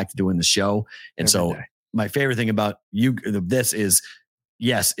coming back to doing the show. And so my favorite thing about this is,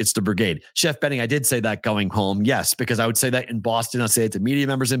 yes, it's the brigade. Chef Benning, I did say that going home. Yes, because I would say that in Boston. I'll say it to media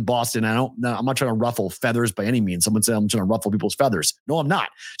members in Boston. I'm not trying to ruffle feathers by any means. Someone said I'm trying to ruffle people's feathers. No, I'm not.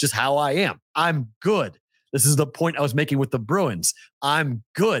 Just how I am. I'm good. This is the point I was making with the Bruins. I'm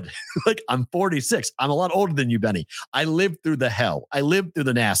good. Like, I'm 46. I'm a lot older than you, Benny. I lived through the hell. I lived through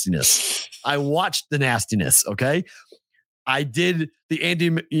the nastiness. I watched the nastiness. Okay. I did the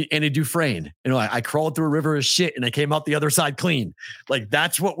Andy Dufresne. You know, I crawled through a river of shit and I came out the other side clean. Like,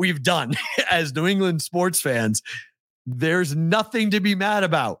 that's what we've done as New England sports fans. There's nothing to be mad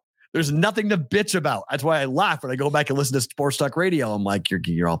about. There's nothing to bitch about. That's why I laugh when I go back and listen to Sports Talk Radio. I'm like,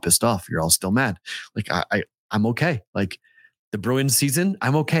 you're all pissed off. You're all still mad. Like, I'm okay. Like, the Bruins season,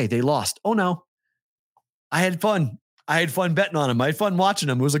 I'm okay. They lost. Oh no. I had fun. I had fun betting on them. I had fun watching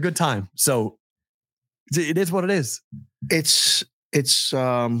them. It was a good time. So it is what it is. It's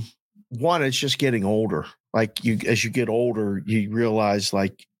one, it's just getting older. Like, as you get older, you realize,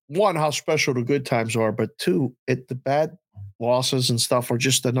 like, one, how special the good times are, but two, the bad losses and stuff are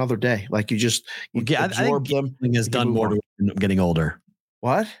just another day. Like, you absorb them. Gambling has done more to getting older.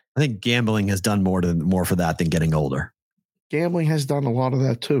 What? I think gambling has done more for that than getting older. Gambling has done a lot of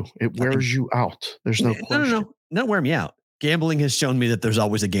that too. It wears you out. There's no question. No, not wear me out. Gambling has shown me that there's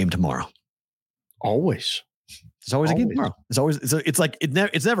always a game tomorrow. Always. There's always a game tomorrow. It's like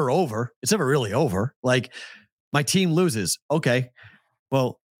it's never over. It's never really over. Like, my team loses. Okay,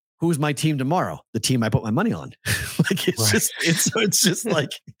 well, who's my team tomorrow? The team I put my money on. Like, it's just like,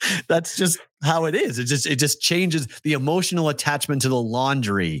 that's just how it is. It just changes the emotional attachment to the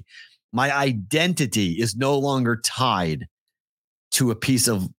laundry. My identity is no longer tied to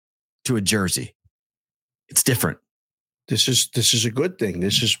a jersey. It's different. This is a good thing.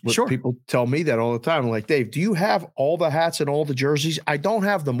 This is what people tell me that all the time. Like, Dave, do you have all the hats and all the jerseys? I don't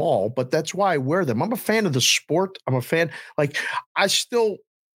have them all, but that's why I wear them. I'm a fan of the sport. I'm a fan. Like,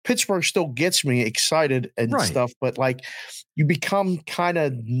 Pittsburgh still gets me excited and stuff, but like, you become kind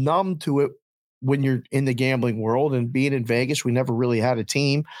of numb to it when you're in the gambling world. And being in Vegas, we never really had a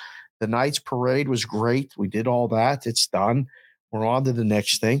team. The Knights parade was great. We did all that. It's done. We're on to the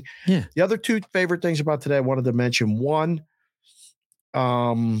next thing. Yeah. The other two favorite things about today, I wanted to mention. One, I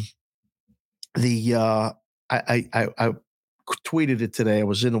tweeted it today. I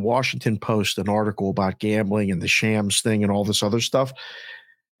was in the Washington Post, an article about gambling and the shams thing and all this other stuff.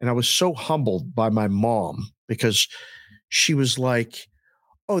 And I was so humbled by my mom, because she was like,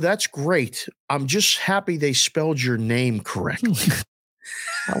 "Oh, that's great. I'm just happy they spelled your name correctly."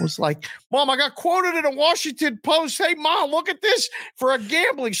 I was like, "Mom, I got quoted in a Washington Post. Hey, Mom, look at this for a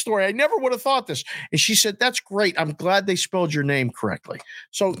gambling story. I never would have thought this." And she said, "That's great. I'm glad they spelled your name correctly."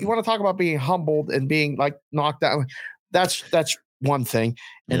 So you want to talk about being humbled and being like knocked out. That's one thing.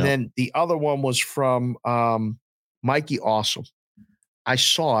 And then the other one was from Mikey Awesome. I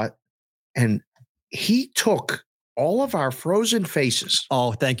saw it, and he took all of our frozen faces.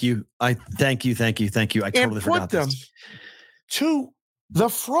 Oh, thank you. Thank you. I totally forgot them to the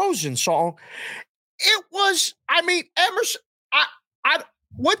Frozen song. It was, I mean, Emerson,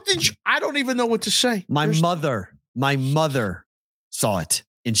 I don't even know what to say. My mother saw it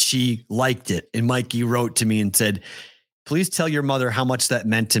and she liked it. And Mikey wrote to me and said, "Please tell your mother how much that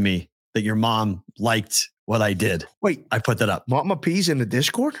meant to me, that your mom liked what I did." Wait, I put that up. Mama P's in the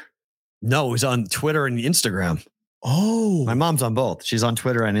Discord? No, it was on Twitter and Instagram. Oh, my mom's on both. She's on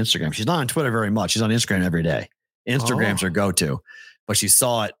Twitter and Instagram. She's not on Twitter very much. She's on Instagram every day. Instagram's her go-to, but she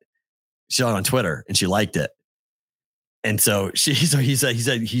saw it. She saw it on Twitter and she liked it. And so he sent me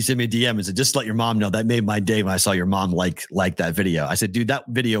a DM and said, "Just let your mom know that made my day when I saw your mom like that video." I said, "Dude, that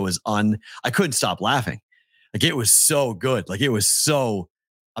video was I couldn't stop laughing. Like, it was so good. Like, it was so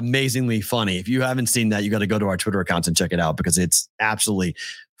amazingly funny. If you haven't seen that, you got to go to our Twitter accounts and check it out, because it's absolutely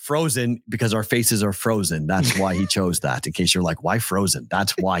Frozen because our faces are frozen. That's why he chose that. In case you're like, why frozen?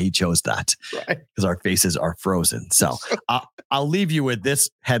 That's why he chose that. Right. Because our faces are frozen. So I'll leave you with this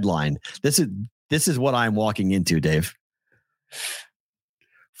headline. This is what I'm walking into, Dave.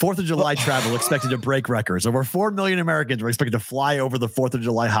 4th of July travel expected to break records. Over 4 million Americans are expected to fly over the 4th of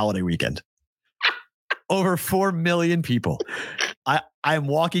July holiday weekend. Over 4 million people. I'm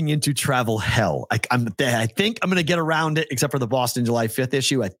walking into travel hell. I think I'm going to get around it, except for the Boston July 5th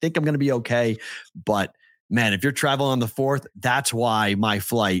issue. I think I'm going to be okay. But man, if you're traveling on the 4th, that's why my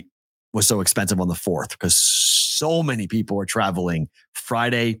flight was so expensive on the 4th, because so many people are traveling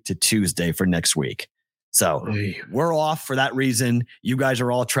Friday to Tuesday for next week. So we're off for that reason. You guys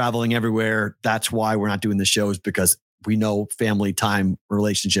are all traveling everywhere. That's why we're not doing the shows, because we know family time,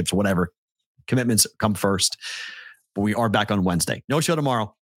 relationships, whatever, commitments come first. But we are back on Wednesday. No show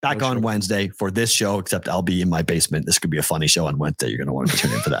tomorrow. Back on Wednesday for this show, except I'll be in my basement. This could be a funny show on Wednesday. You're going to want to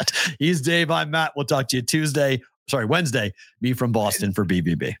tune in for that. He's Dave. I'm Matt. We'll talk to you Wednesday. Me from Boston for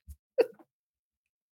BBB.